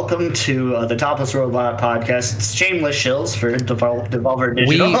 Welcome to the Topless Robot Podcast. It's shameless shills for Devolver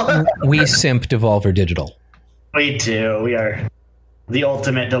Digital. We simp Devolver Digital. We do. We are the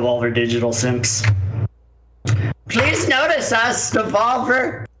ultimate Devolver Digital simps. Please notice us,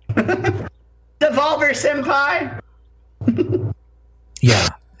 Devolver. Devolver Senpai. Yeah.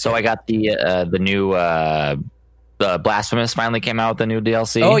 So I got the new Blasphemous finally came out with the new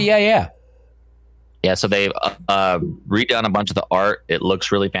DLC. Oh yeah. Yeah, so they've redone a bunch of the art. It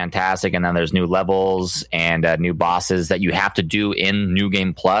looks really fantastic, and then there's new levels and new bosses that you have to do in New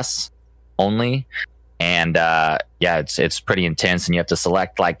Game Plus only. And yeah, it's pretty intense, and you have to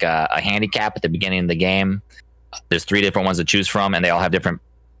select like a handicap at the beginning of the game. There's 3 different ones to choose from, and they all have different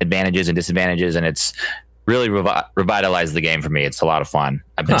advantages and disadvantages, and it's really revitalized the game for me. It's a lot of fun.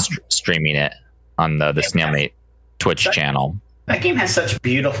 I've been streaming it on the Snailmate Twitch channel. That game has such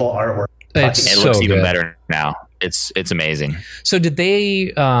beautiful artwork. It's It so looks even good. better now. It's amazing. So did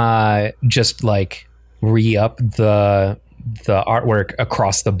they just like re-up the artwork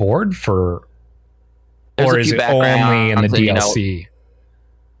across the board for, There's or a is few it only in the backgrounds, you know. DLC?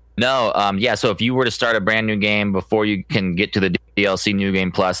 No, yeah. So if you were to start a brand new game before you can get to the DLC New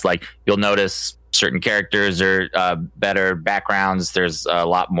Game Plus, like you'll notice certain characters are better backgrounds. There's a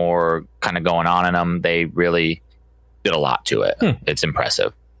lot more kind of going on in them. They really did a lot to it. It's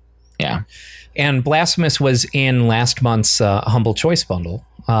impressive. Yeah. And Blasphemous was in last month's Humble Choice bundle.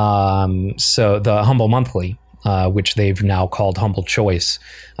 So the Humble Monthly, which they've now called Humble Choice.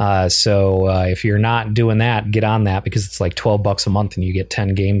 So if you're not doing that, get on that, because it's like $12 a month and you get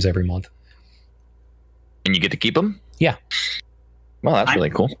 10 games every month. And you get to keep them? Yeah. Well, that's really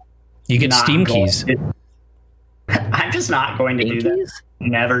cool. You get Not Steam going keys. I'm just not going to do that.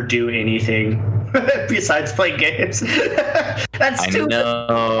 Never do anything besides play games. I know. That's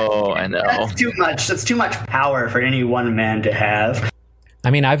too much. That's too much power for any one man to have.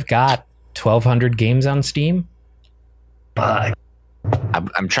 I mean, I've got 1,200 games on Steam. But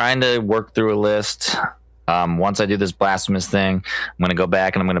I'm trying to work through a list. Once I do this Blasphemous thing, I'm going to go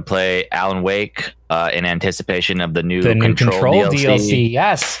back and I'm going to play Alan Wake in anticipation of the new Control DLC.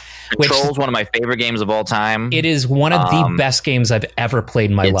 Yes. Control is one of my favorite games of all time. It is one of the best games I've ever played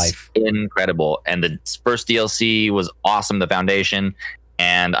in my life. Incredible. And the first DLC was awesome, the Foundation.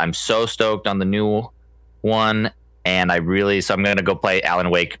 And I'm so stoked on the new one. And so I'm going to go play Alan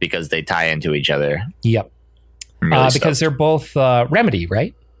Wake because they tie into each other. Yep. Really because they're both Remedy,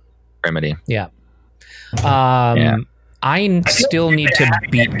 right? Remedy. Yeah. Yeah. I still need to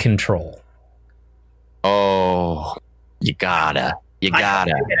beat Control. Oh, you gotta. I've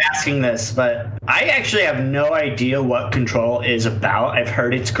been asking this, but I actually have no idea what Control is about. I've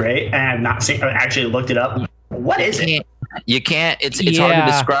heard it's great, and I've not actually looked it up. What is it? You can't. It's hard to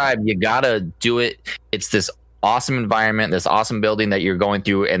describe. You gotta do it. It's this awesome environment, this awesome building that you're going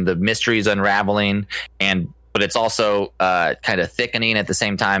through, and the mystery is unraveling. But it's also kind of thickening at the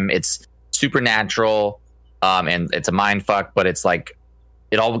same time. It's supernatural, and it's a mind fuck. But it's like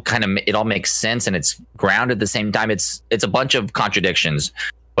it all makes sense, and it's grounded at the same time. It's a bunch of contradictions,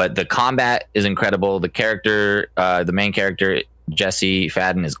 but the combat is incredible. The character, the main character, Jesse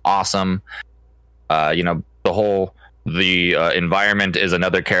Faden, is awesome. The environment is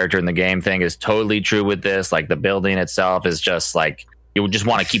another character in the game thing is totally true with this. Like the building itself is just like you would just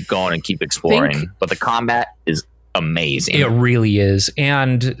want to keep going and keep exploring. But the combat is amazing. It really is,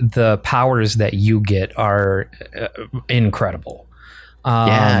 and the powers that you get are incredible.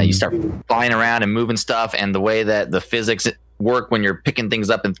 You start flying around and moving stuff, and the way that the physics work when you're picking things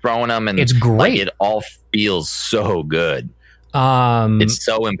up and throwing them, and it's great. Like, it all feels so good. It's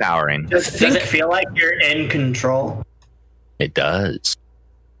so empowering. Does it feel like you're in control? It does.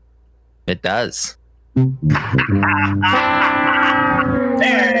 It does.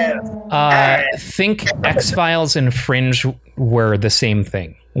 Think X-Files and Fringe were the same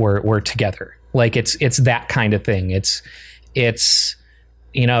thing. We're together. Like it's that kind of thing. It's this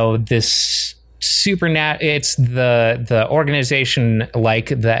it's the organization like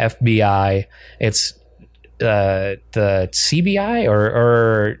the FBI. It's the CBI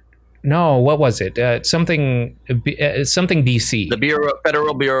or no, what was it? Something BC. The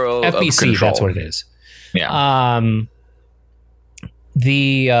Federal Bureau FBC, of Control. That's what it is. Yeah.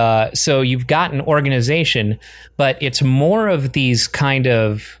 So you've got an organization, but it's more of these kind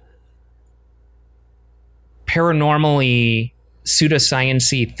of paranormally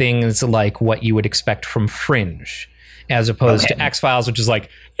pseudoscience-y things like what you would expect from Fringe, as opposed to X-Files, which is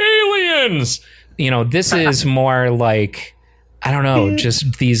like aliens. This is more like, I don't know,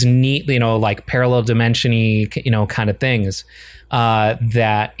 just these neat, like parallel dimension-y, kind of things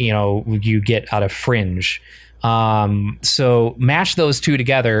that, you get out of Fringe. So mash those two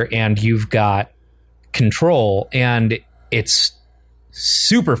together and you've got Control, and it's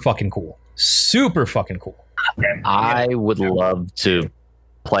super fucking cool. Super fucking cool. I would love to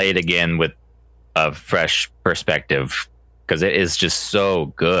play it again with a fresh perspective because it is just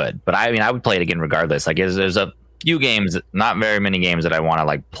so good. But I would play it again regardless. Like there's a few games, not very many games that I want to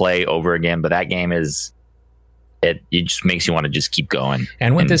like play over again, but that game it just makes you want to just keep going.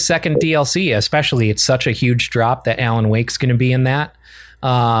 And with this second DLC, especially, it's such a huge drop that Alan Wake's going to be in that. They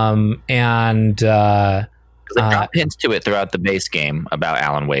drop hints to it throughout the base game about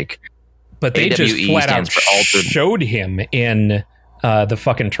Alan Wake. But they just flat out showed him in the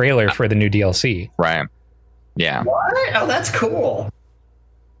fucking trailer for the new DLC. Right. Yeah. What? Oh, that's cool.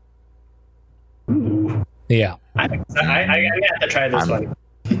 Ooh. Yeah. I have to try this one.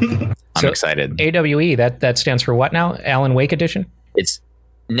 I'm excited. AWE, that stands for what now? Alan Wake Edition? It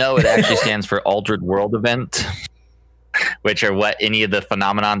actually stands for Altered World Event. which are what any of the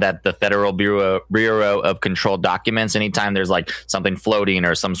phenomenon that the Federal Bureau of Control documents. Anytime there's like something floating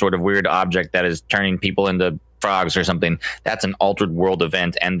or some sort of weird object that is turning people into frogs or something, that's an altered world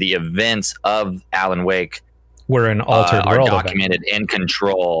event. And the events of Alan Wake were an altered are world documented in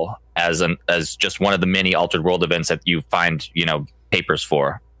Control as just one of the many altered world events that you find, papers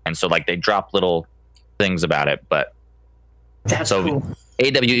for. And so like they drop little things about it, but That's so cool.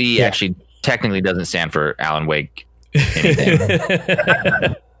 AWE actually technically doesn't stand for Alan Wake anything.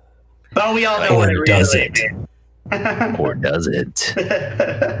 But we all know what it really does it? means. Or does it?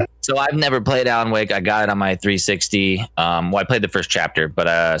 So I've never played Alan Wake. I got it on my 360. I played the first chapter,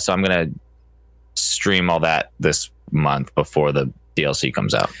 but so I'm gonna stream all that this month before the DLC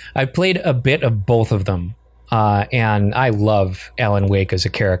comes out. I played a bit of both of them, and I love Alan Wake as a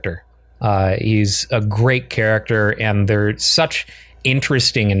character. He's a great character, and they're such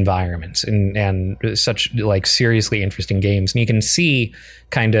interesting environments and such like seriously interesting games. And you can see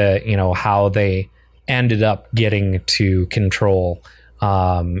kind of, how they ended up getting to Control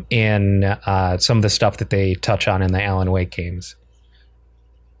in some of the stuff that they touch on in the Alan Wake games.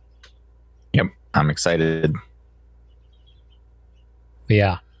 Yep, I'm excited.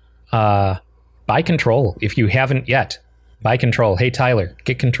 Yeah. Buy Control if you haven't yet. Buy Control. Hey, Tyler,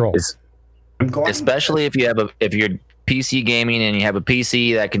 get Control. I'm going Especially if you're PC gaming and you have a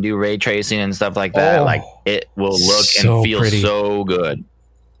PC that can do ray tracing and stuff like that, Oh, like it will look so and feel pretty. so good.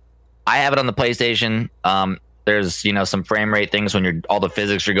 I have it on the PlayStation. There's some frame rate things when all the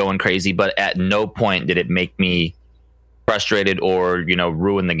physics are going crazy, but at no point did it make me frustrated or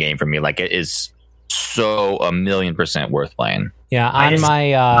ruin the game for me. Like it is so 1,000,000% worth playing. Yeah, on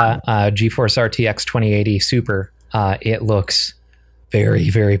my GeForce RTX 2080 Super, it looks very,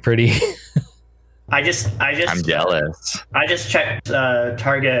 very pretty. I'm jealous. I just checked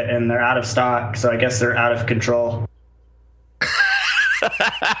Target and they're out of stock, so I guess they're out of Control.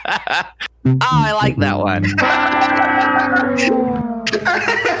 Oh, I like that one.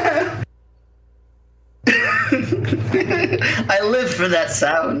 I live for that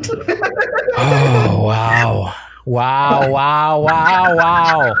sound. Oh, wow. Wow, wow, wow,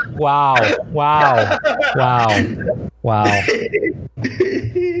 wow, wow, wow, wow, wow.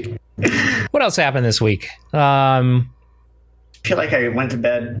 What else happened this week? I feel like I went to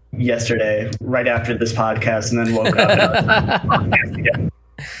bed yesterday right after this podcast and then woke up.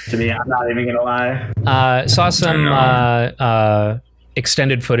 To me, I'm not even gonna lie. Saw some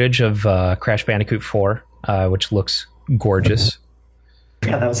extended footage of Crash Bandicoot 4, which looks gorgeous.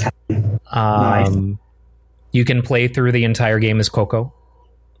 Yeah, that was nice. You can play through the entire game as Coco.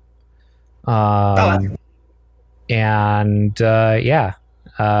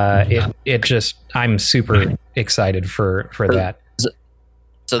 It just, I'm super excited for that.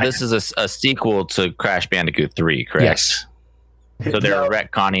 So this is a sequel to Crash Bandicoot 3, correct? Yes. So they're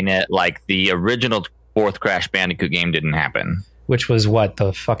retconning it like the original fourth Crash Bandicoot game didn't happen. Which was what,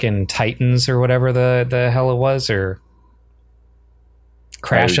 the fucking Titans or whatever the hell it was, or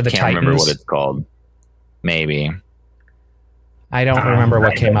Crash of the Titans? I can't remember what it's called. Maybe. I don't remember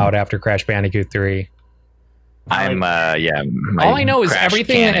what came out after Crash Bandicoot 3. All I know is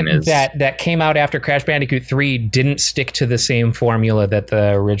everything that came out after Crash Bandicoot 3 didn't stick to the same formula that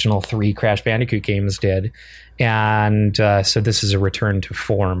the original 3 Crash Bandicoot games did. And so this is a return to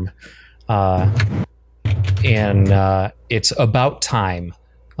form. And it's About Time,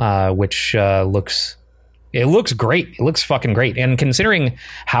 which looks great. It looks fucking great. And considering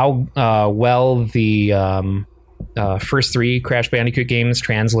how well the first 3 Crash Bandicoot games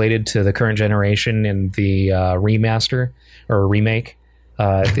translated to the current generation in the remaster or remake,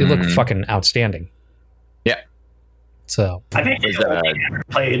 they look fucking outstanding. Yeah. So I think I never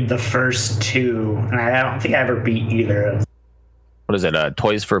played the first 2, and I don't think I ever beat either of them. What is it?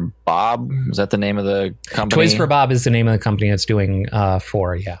 Toys for Bob? Is that the name of the company? Toys for Bob is the name of the company that's doing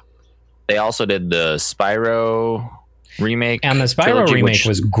 4. Yeah. They also did the Spyro remake, and the Spyro trilogy, remake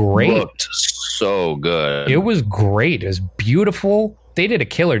was great. Looked so good. It was great. It was beautiful. They did a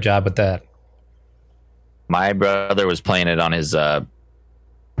killer job with that. My brother was playing it on his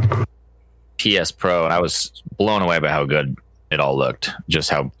PS Pro, and I was blown away by how good it all looked. Just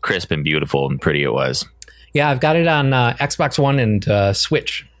how crisp and beautiful and pretty it was. Yeah, I've got it on Xbox One and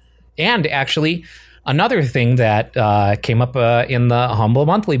Switch. And actually, another thing that came up in the Humble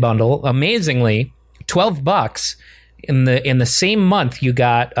Monthly Bundle, amazingly, $12 in the same month. You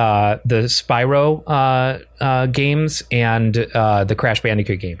got the Spyro games and the Crash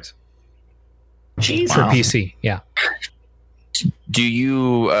Bandicoot games. Jeez. For PC. Yeah. Do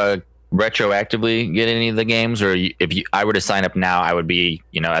you retroactively get any of the games, or I were to sign up now, I would be,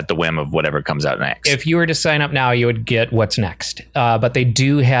 at the whim of whatever comes out next? If you were to sign up now, you would get what's next. But they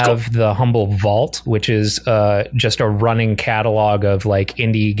do have the Humble Vault, which is just a running catalog of like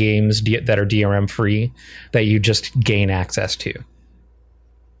indie games that are DRM free that you just gain access to.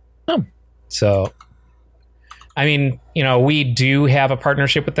 Oh. So, I mean, we do have a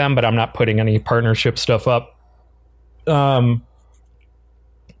partnership with them, but I'm not putting any partnership stuff up.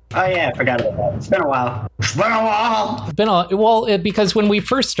 Oh yeah, I forgot about that. It's been a while. Because when we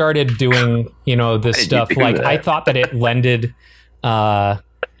first started doing, this stuff, like I thought that it lended, that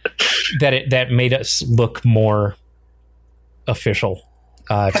made us look more official,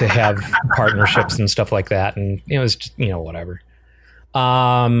 to have partnerships and stuff like that, and it was just, whatever.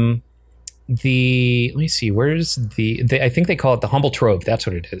 Let me see, where's I think they call it the Humble Trove. That's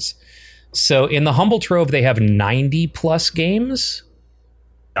what it is. So in the Humble Trove, they have 90 plus games.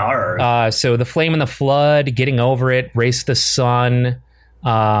 So The Flame and the Flood, Getting Over It, Race the Sun,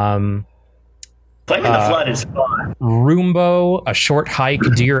 Flame and the Flood is fun. Roombo, A Short Hike,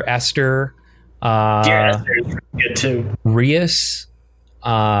 Dear Esther, Dear Esther is good too. Rius,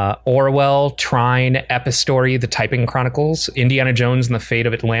 Orwell, Trine, Epistory, The Typing Chronicles, Indiana Jones and the Fate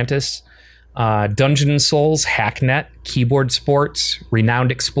of Atlantis, Dungeon Souls, Hacknet, Keyboard Sports,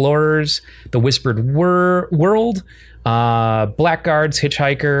 Renowned Explorers, The Whispered World, Blackguards,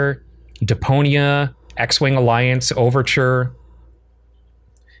 Hitchhiker, Deponia, X-Wing Alliance, Overture,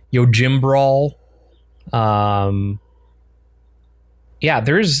 Yojim Brawl.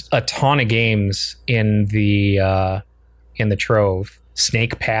 There's a ton of games in the Trove.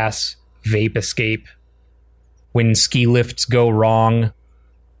 Snake Pass, Vape Escape, When Ski Lifts Go Wrong,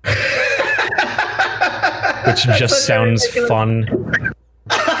 which just sounds fun.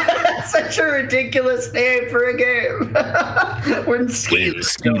 Such a ridiculous name for a game. When ski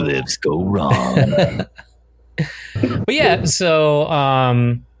lifts go wrong. But yeah,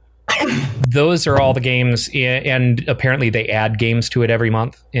 so those are all the games, and apparently they add games to it every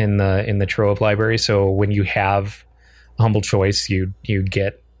month in the Trove library. So when you have Humble Choice, you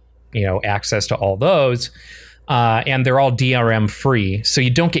get access to all those, and they're all DRM free. So you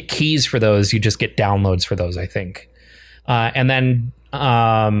don't get keys for those; you just get downloads for those, I think. And then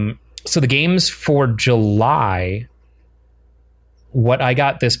so the games for July, what I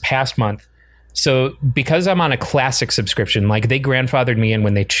got this past month. So because I'm on a classic subscription, like they grandfathered me in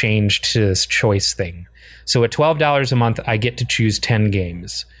when they changed to this choice thing. So at $12 a month, I get to choose 10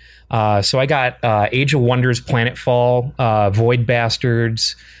 games. So I got Age of Wonders, Planetfall, Void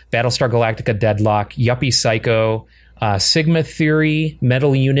Bastards, Battlestar Galactica Deadlock, Yuppie Psycho, Sigma Theory,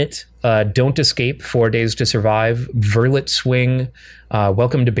 Metal Unit, Don't Escape, 4 Days to Survive, Verlet Swing,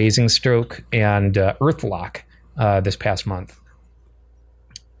 Welcome to Basingstoke, and Earthlock this past month.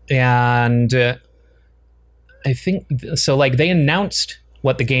 And I think so. Like they announced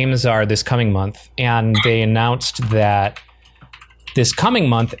what the games are this coming month, and they announced that this coming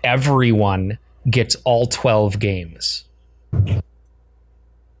month everyone gets all 12 games.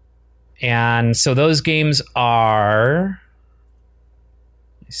 And so those games are,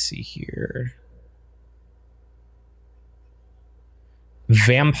 let's see here,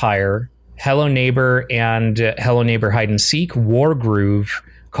 Vampire, Hello Neighbor and Hello Neighbor Hide and Seek, Wargroove,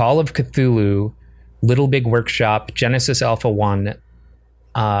 Call of Cthulhu, Little Big Workshop, Genesis Alpha 1,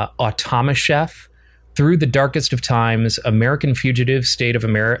 Automa Chef, Through the Darkest of Times, American Fugitive, State of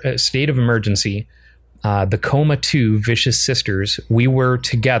Emergency, The Coma 2, Vicious Sisters, We Were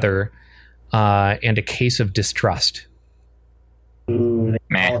Together, and A Case of Distrust. Ooh,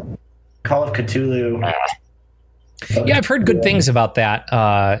 Call of Cthulhu. Yeah, I've heard good things about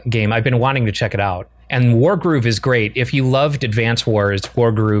that game. I've been wanting to check it out. And Wargroove is great. If you loved Advance Wars,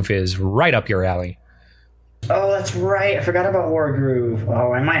 Wargroove is right up your alley. Oh, that's right. I forgot about Wargroove.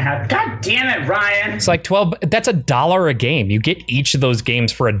 Oh, I might have. God damn it, Ryan. It's like 12. That's $1 a game. You get each of those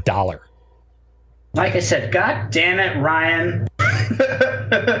games for $1. Like I said, God damn it, Ryan.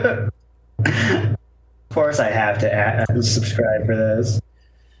 Of course I have to subscribe for this.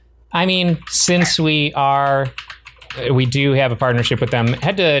 I mean, since we do have a partnership with them,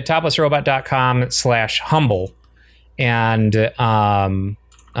 head to toplessrobot.com/humble and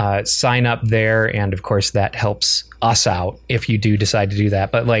sign up there. And of course that helps us out if you do decide to do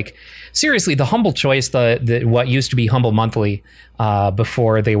that. But like, seriously, the Humble Choice, the what used to be Humble Monthly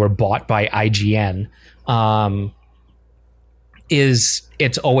before they were bought by IGN,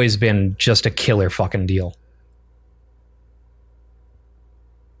 it's always been just a killer fucking deal.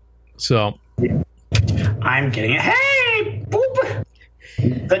 So I'm getting it. Hey, boop.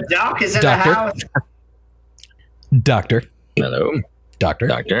 The doc is in the house. Doctor. Hello.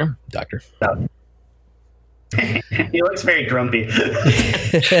 Doctor. He looks very grumpy.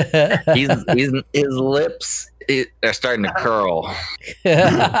 His lips are starting to curl. It's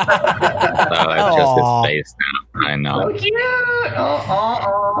just his face now. I know. So cute.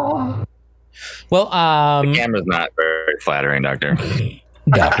 Oh. Well, the camera's not very flattering, Doctor.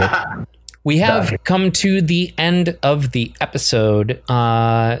 We have come to the end of the episode.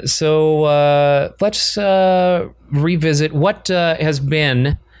 So let's revisit what has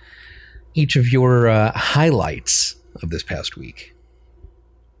been each of your highlights of this past week.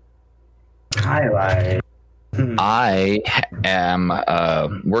 Highlight. I am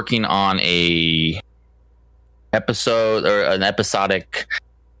working on an episodic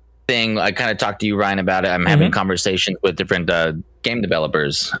thing. I kind of talked to you, Ryan, about it. I'm having conversations with different game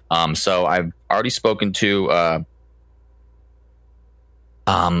developers. So I've already spoken to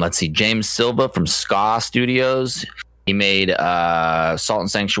let's see, James Silva from Ska Studios. He made Salt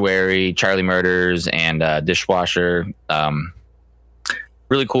and Sanctuary, Charlie Murders, and Dishwasher.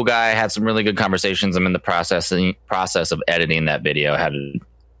 Really cool guy. Had some really good conversations. I'm in the process of editing that video.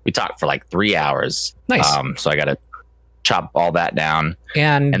 We talked for like 3 hours. Nice. So I got to chop all that down.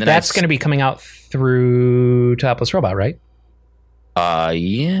 And that's going to be coming out through Topless Robot, right?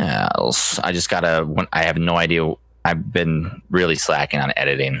 Yes. I just gotta. I have no idea. I've been really slacking on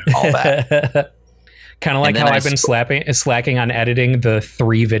editing all that. Kind of like how I've been slacking on editing the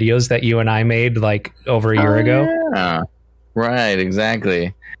 3 videos that you and I made like over a year ago. Yeah. Right,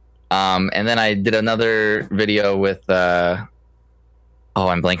 exactly. And then I did another video with I'm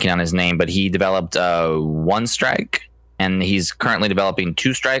blanking on his name, but he developed One Strike, and he's currently developing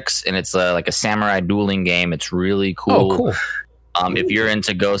Two Strikes, and it's like a samurai dueling game. It's really cool. Oh, cool. If you're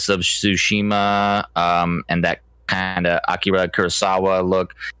into Ghost of Tsushima and that kind of Akira Kurosawa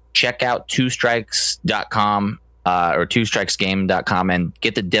look, check out twostrikes.com or twostrikesgame.com and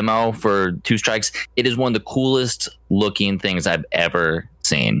get the demo for Two Strikes. It is one of the coolest looking things I've ever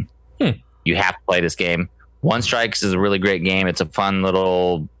seen. You have to play this game. One Strikes is a really great game. It's a fun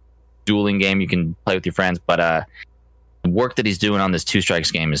little dueling game you can play with your friends, but the work that he's doing on this Two Strikes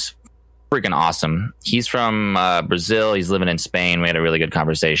game is freaking awesome. He's from Brazil. He's living in Spain. We had a really good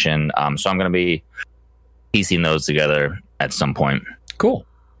conversation. So I'm going to be piecing those together at some point. Cool.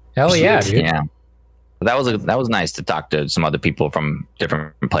 Hell yeah, dude. Yeah. That was nice to talk to some other people from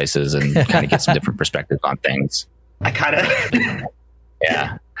different places and kind of get some different perspectives on things. I kind of.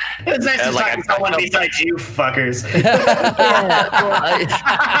 Yeah. It was nice to talk to someone besides you fuckers. I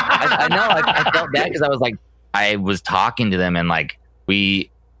know. I felt bad because I was like, I was talking to them and like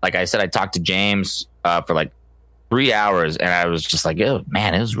I said, I talked to James for like 3 hours, and I was just like, oh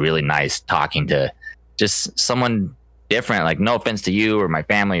man, it was really nice talking to just someone different. Like, no offense to you or my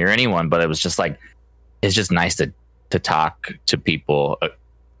family or anyone, but it was just like, it's just nice to talk to people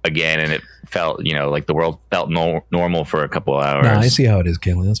again, and it felt, like the world felt normal for a couple of hours. No, I see how it is,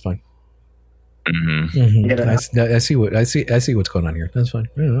 Kayla. That's fine. I see what's going on here. That's fine.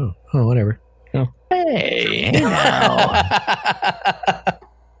 I don't know. Oh, whatever. Oh. Hey.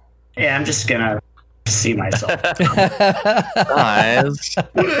 Yeah, I'm just gonna see myself. Nice.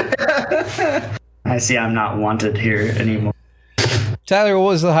 I see I'm not wanted here anymore. Tyler, what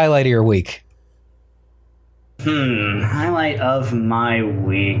was the highlight of your week? Highlight of my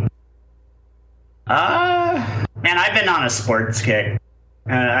week. Man, I've been on a sports kick.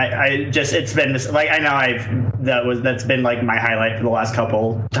 It's been this, like, I know that's been like my highlight for the last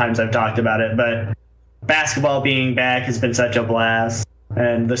couple times I've talked about it, but basketball being back has been such a blast,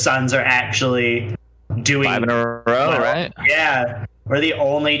 and the Suns are actually doing 5 in a row, right? Yeah, we're the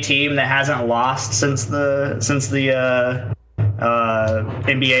only team that hasn't lost since the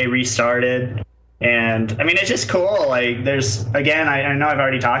NBA restarted. And I mean, it's just cool. Like, there's, again, I know I've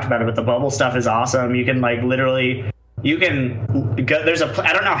already talked about it, but the bubble stuff is awesome. You can like literally, you can go,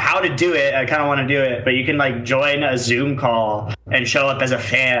 I don't know how to do it. I kind of want to do it, but you can like join a Zoom call and show up as a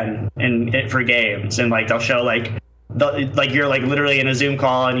fan for games, and like they'll show like you're like literally in a Zoom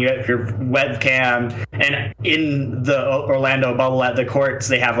call and you have your webcam, and in the Orlando bubble at the courts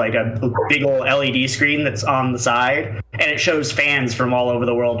they have like a big old LED screen that's on the side, and it shows fans from all over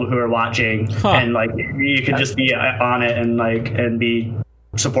the world who are watching, and like you can just be on it and be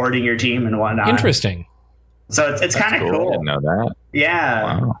supporting your team and whatnot. Interesting. So it's kind of cool. I didn't know that.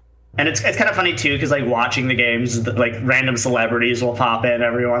 Yeah. Wow. And it's kind of funny too, because like watching the games, like random celebrities will pop in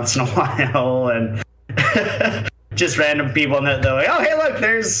every once in a while, and just random people, and they're like, oh hey look,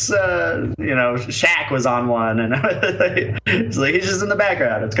 there's Shaq was on one, and it's like he's just in the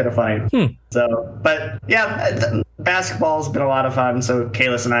background. It's kind of funny. So, but yeah, basketball's been a lot of fun. So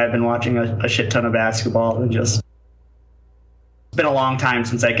Kalis and I have been watching a shit ton of basketball and just been a long time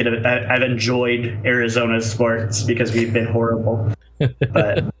since I've enjoyed Arizona's sports because we've been horrible.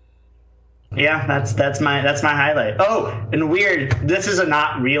 But yeah, that's my highlight. Oh, and weird. This is a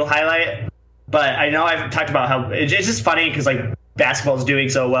not real highlight, but I know I've talked about how it's just funny because like basketball's doing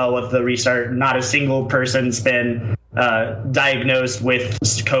so well with the restart. Not a single person's been diagnosed with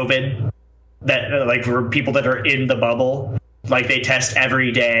COVID. That like for people that are in the bubble, like they test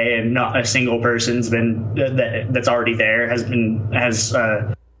every day, and not a single person's been that's already there has been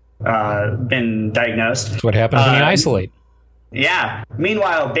diagnosed. That's what happens when you isolate. Yeah.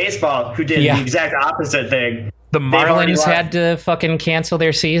 Meanwhile, baseball, who did the exact opposite thing. The Marlins had to fucking cancel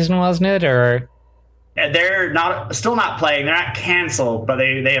their season, wasn't it? Or they're still not playing. They're not canceled, but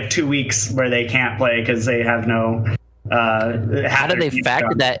they have 2 weeks where they can't play because they have no. How do they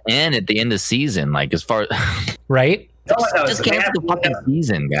factor that in at the end of season? Like as far right? Just cancel the fucking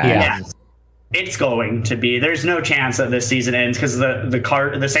season, guys. Yeah. It's going to be. There's no chance that this season ends because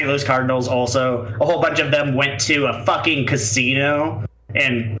the St. Louis Cardinals also, a whole bunch of them went to a fucking casino,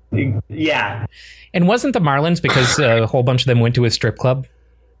 and yeah. And wasn't the Marlins because a whole bunch of them went to a strip club?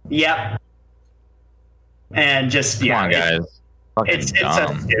 Yep. And just Come on, guys. It's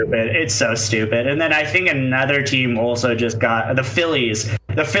so stupid. It's so stupid. And then I think another team also just got the Phillies.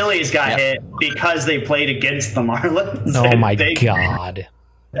 The Phillies got hit because they played against the Marlins. Oh my god.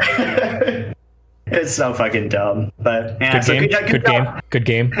 It's so fucking dumb. But yeah, good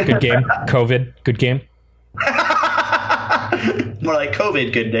game. COVID, good game. More like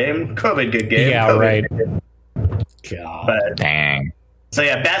COVID, good game. COVID, good game. Yeah, COVID, right. God. But, dang. So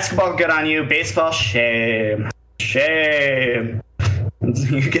yeah, basketball, good on you. Baseball, shame. Shame.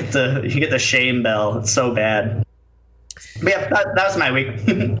 You get the shame bell. It's so bad. But yeah, that was my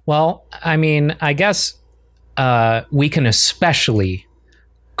week. Well, I mean, I guess we can especially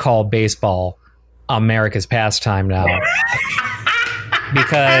call baseball America's pastime now.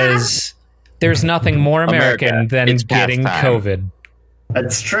 Because there's nothing more American than getting COVID.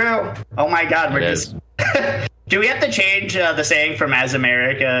 That's true. Oh my God, we're just... Do we have to change the saying from as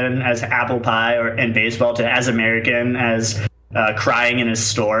American as apple pie or in baseball to as American as crying in a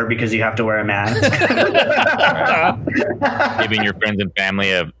store because you have to wear a mask? Giving your friends and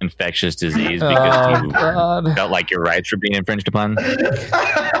family an infectious disease because you felt like your rights were being infringed upon.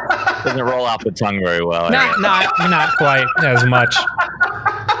 Doesn't roll off the tongue very well. Not quite as much.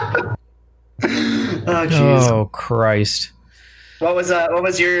 Oh Christ! What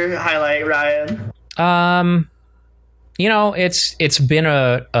was your highlight, Ryan? It's been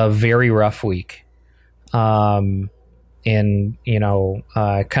a very rough week. And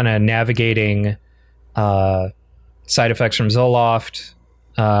kind of navigating side effects from Zoloft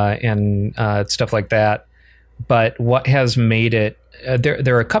and stuff like that. But what has made it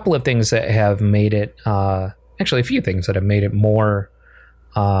there are a couple of things that have made it actually a few things that have made it more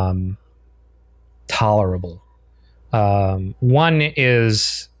tolerable. One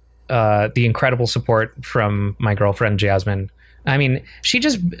is the incredible support from my girlfriend Jasmine. I mean, she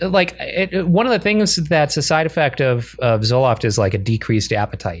just one of the things that's a side effect of Zoloft is like a decreased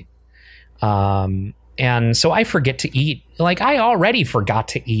appetite. And so I forget to eat. Like I already forgot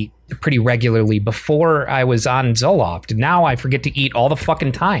to eat pretty regularly before I was on Zoloft. Now I forget to eat all the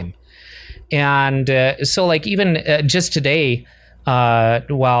fucking time. And so like even just today,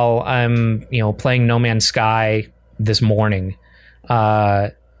 while I'm, playing No Man's Sky this morning,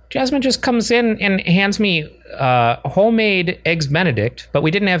 Jasmine just comes in and hands me homemade Eggs Benedict, but we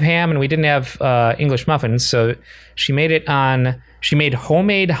didn't have ham and we didn't have English muffins, so she made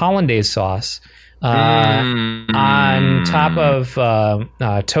homemade hollandaise sauce on top of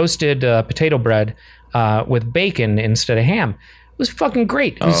toasted potato bread with bacon instead of ham. It was fucking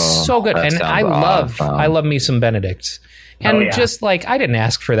great. It was so good, and I love me some Benedicts. And just like, I didn't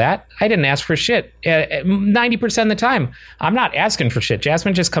ask for that. I didn't ask for shit. 90% of the time, I'm not asking for shit.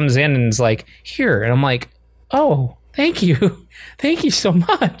 Jasmine just comes in and is like, here. And I'm like, oh, thank you. Thank you so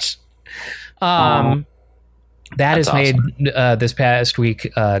much. That has made this past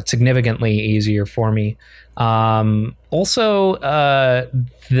week significantly easier for me. Also,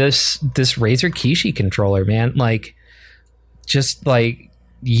 this Razer Kishi controller, man, like, just like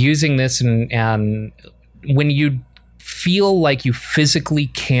using this and when you feel like you physically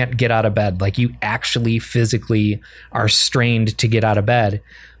can't get out of bed, like you actually physically are strained to get out of bed,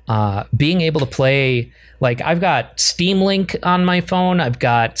 being able to play, like I've got Steam Link on my phone, I've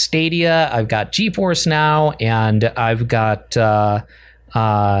got Stadia, I've got GeForce Now, and I've got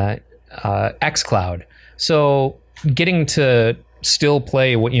xCloud. So getting to still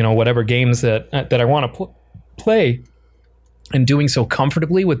play whatever games that I want to play and doing so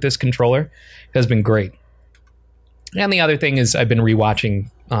comfortably with this controller has been great. And the other thing is I've been rewatching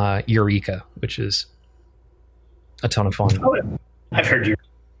Eureka, which is a ton of fun. Oh, I've heard you.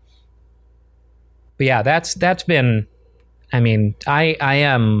 But yeah, that's been. I mean, I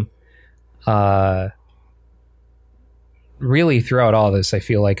am really throughout all this. I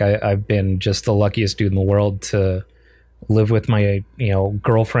feel like I've been just the luckiest dude in the world to live with my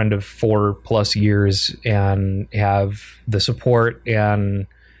girlfriend of 4+ years and have the support and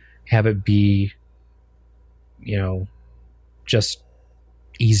have it be just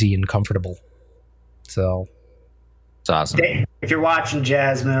easy and comfortable. So it's awesome. If you're watching,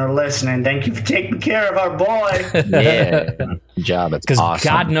 Jasmine, or listening, thank you for taking care of our boy. Yeah, good job. It's awesome. Because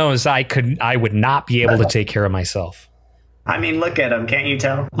God knows I would not be able to take care of myself. I mean, look at him. Can't you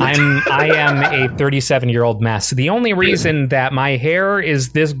tell? I am a 37-year-old mess. The only reason that my hair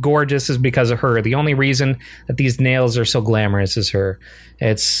is this gorgeous is because of her. The only reason that these nails are so glamorous is her.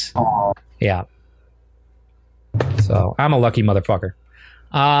 Yeah. So I'm a lucky motherfucker.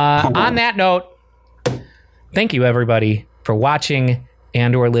 On that note, thank you everybody for watching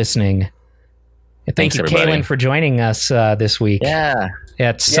and or listening. And thank you, Kaylin, for joining us this week. Yeah.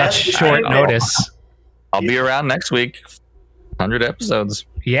 At such short notice. I'll be around next week. 100 episodes.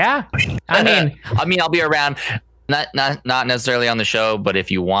 Yeah. I mean, I'll be around, not necessarily on the show, but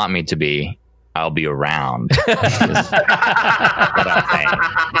if you want me to be, I'll be around.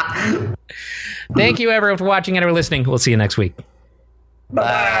 Thank you everyone for watching and or listening. We'll see you next week.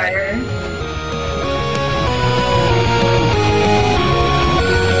 Bye.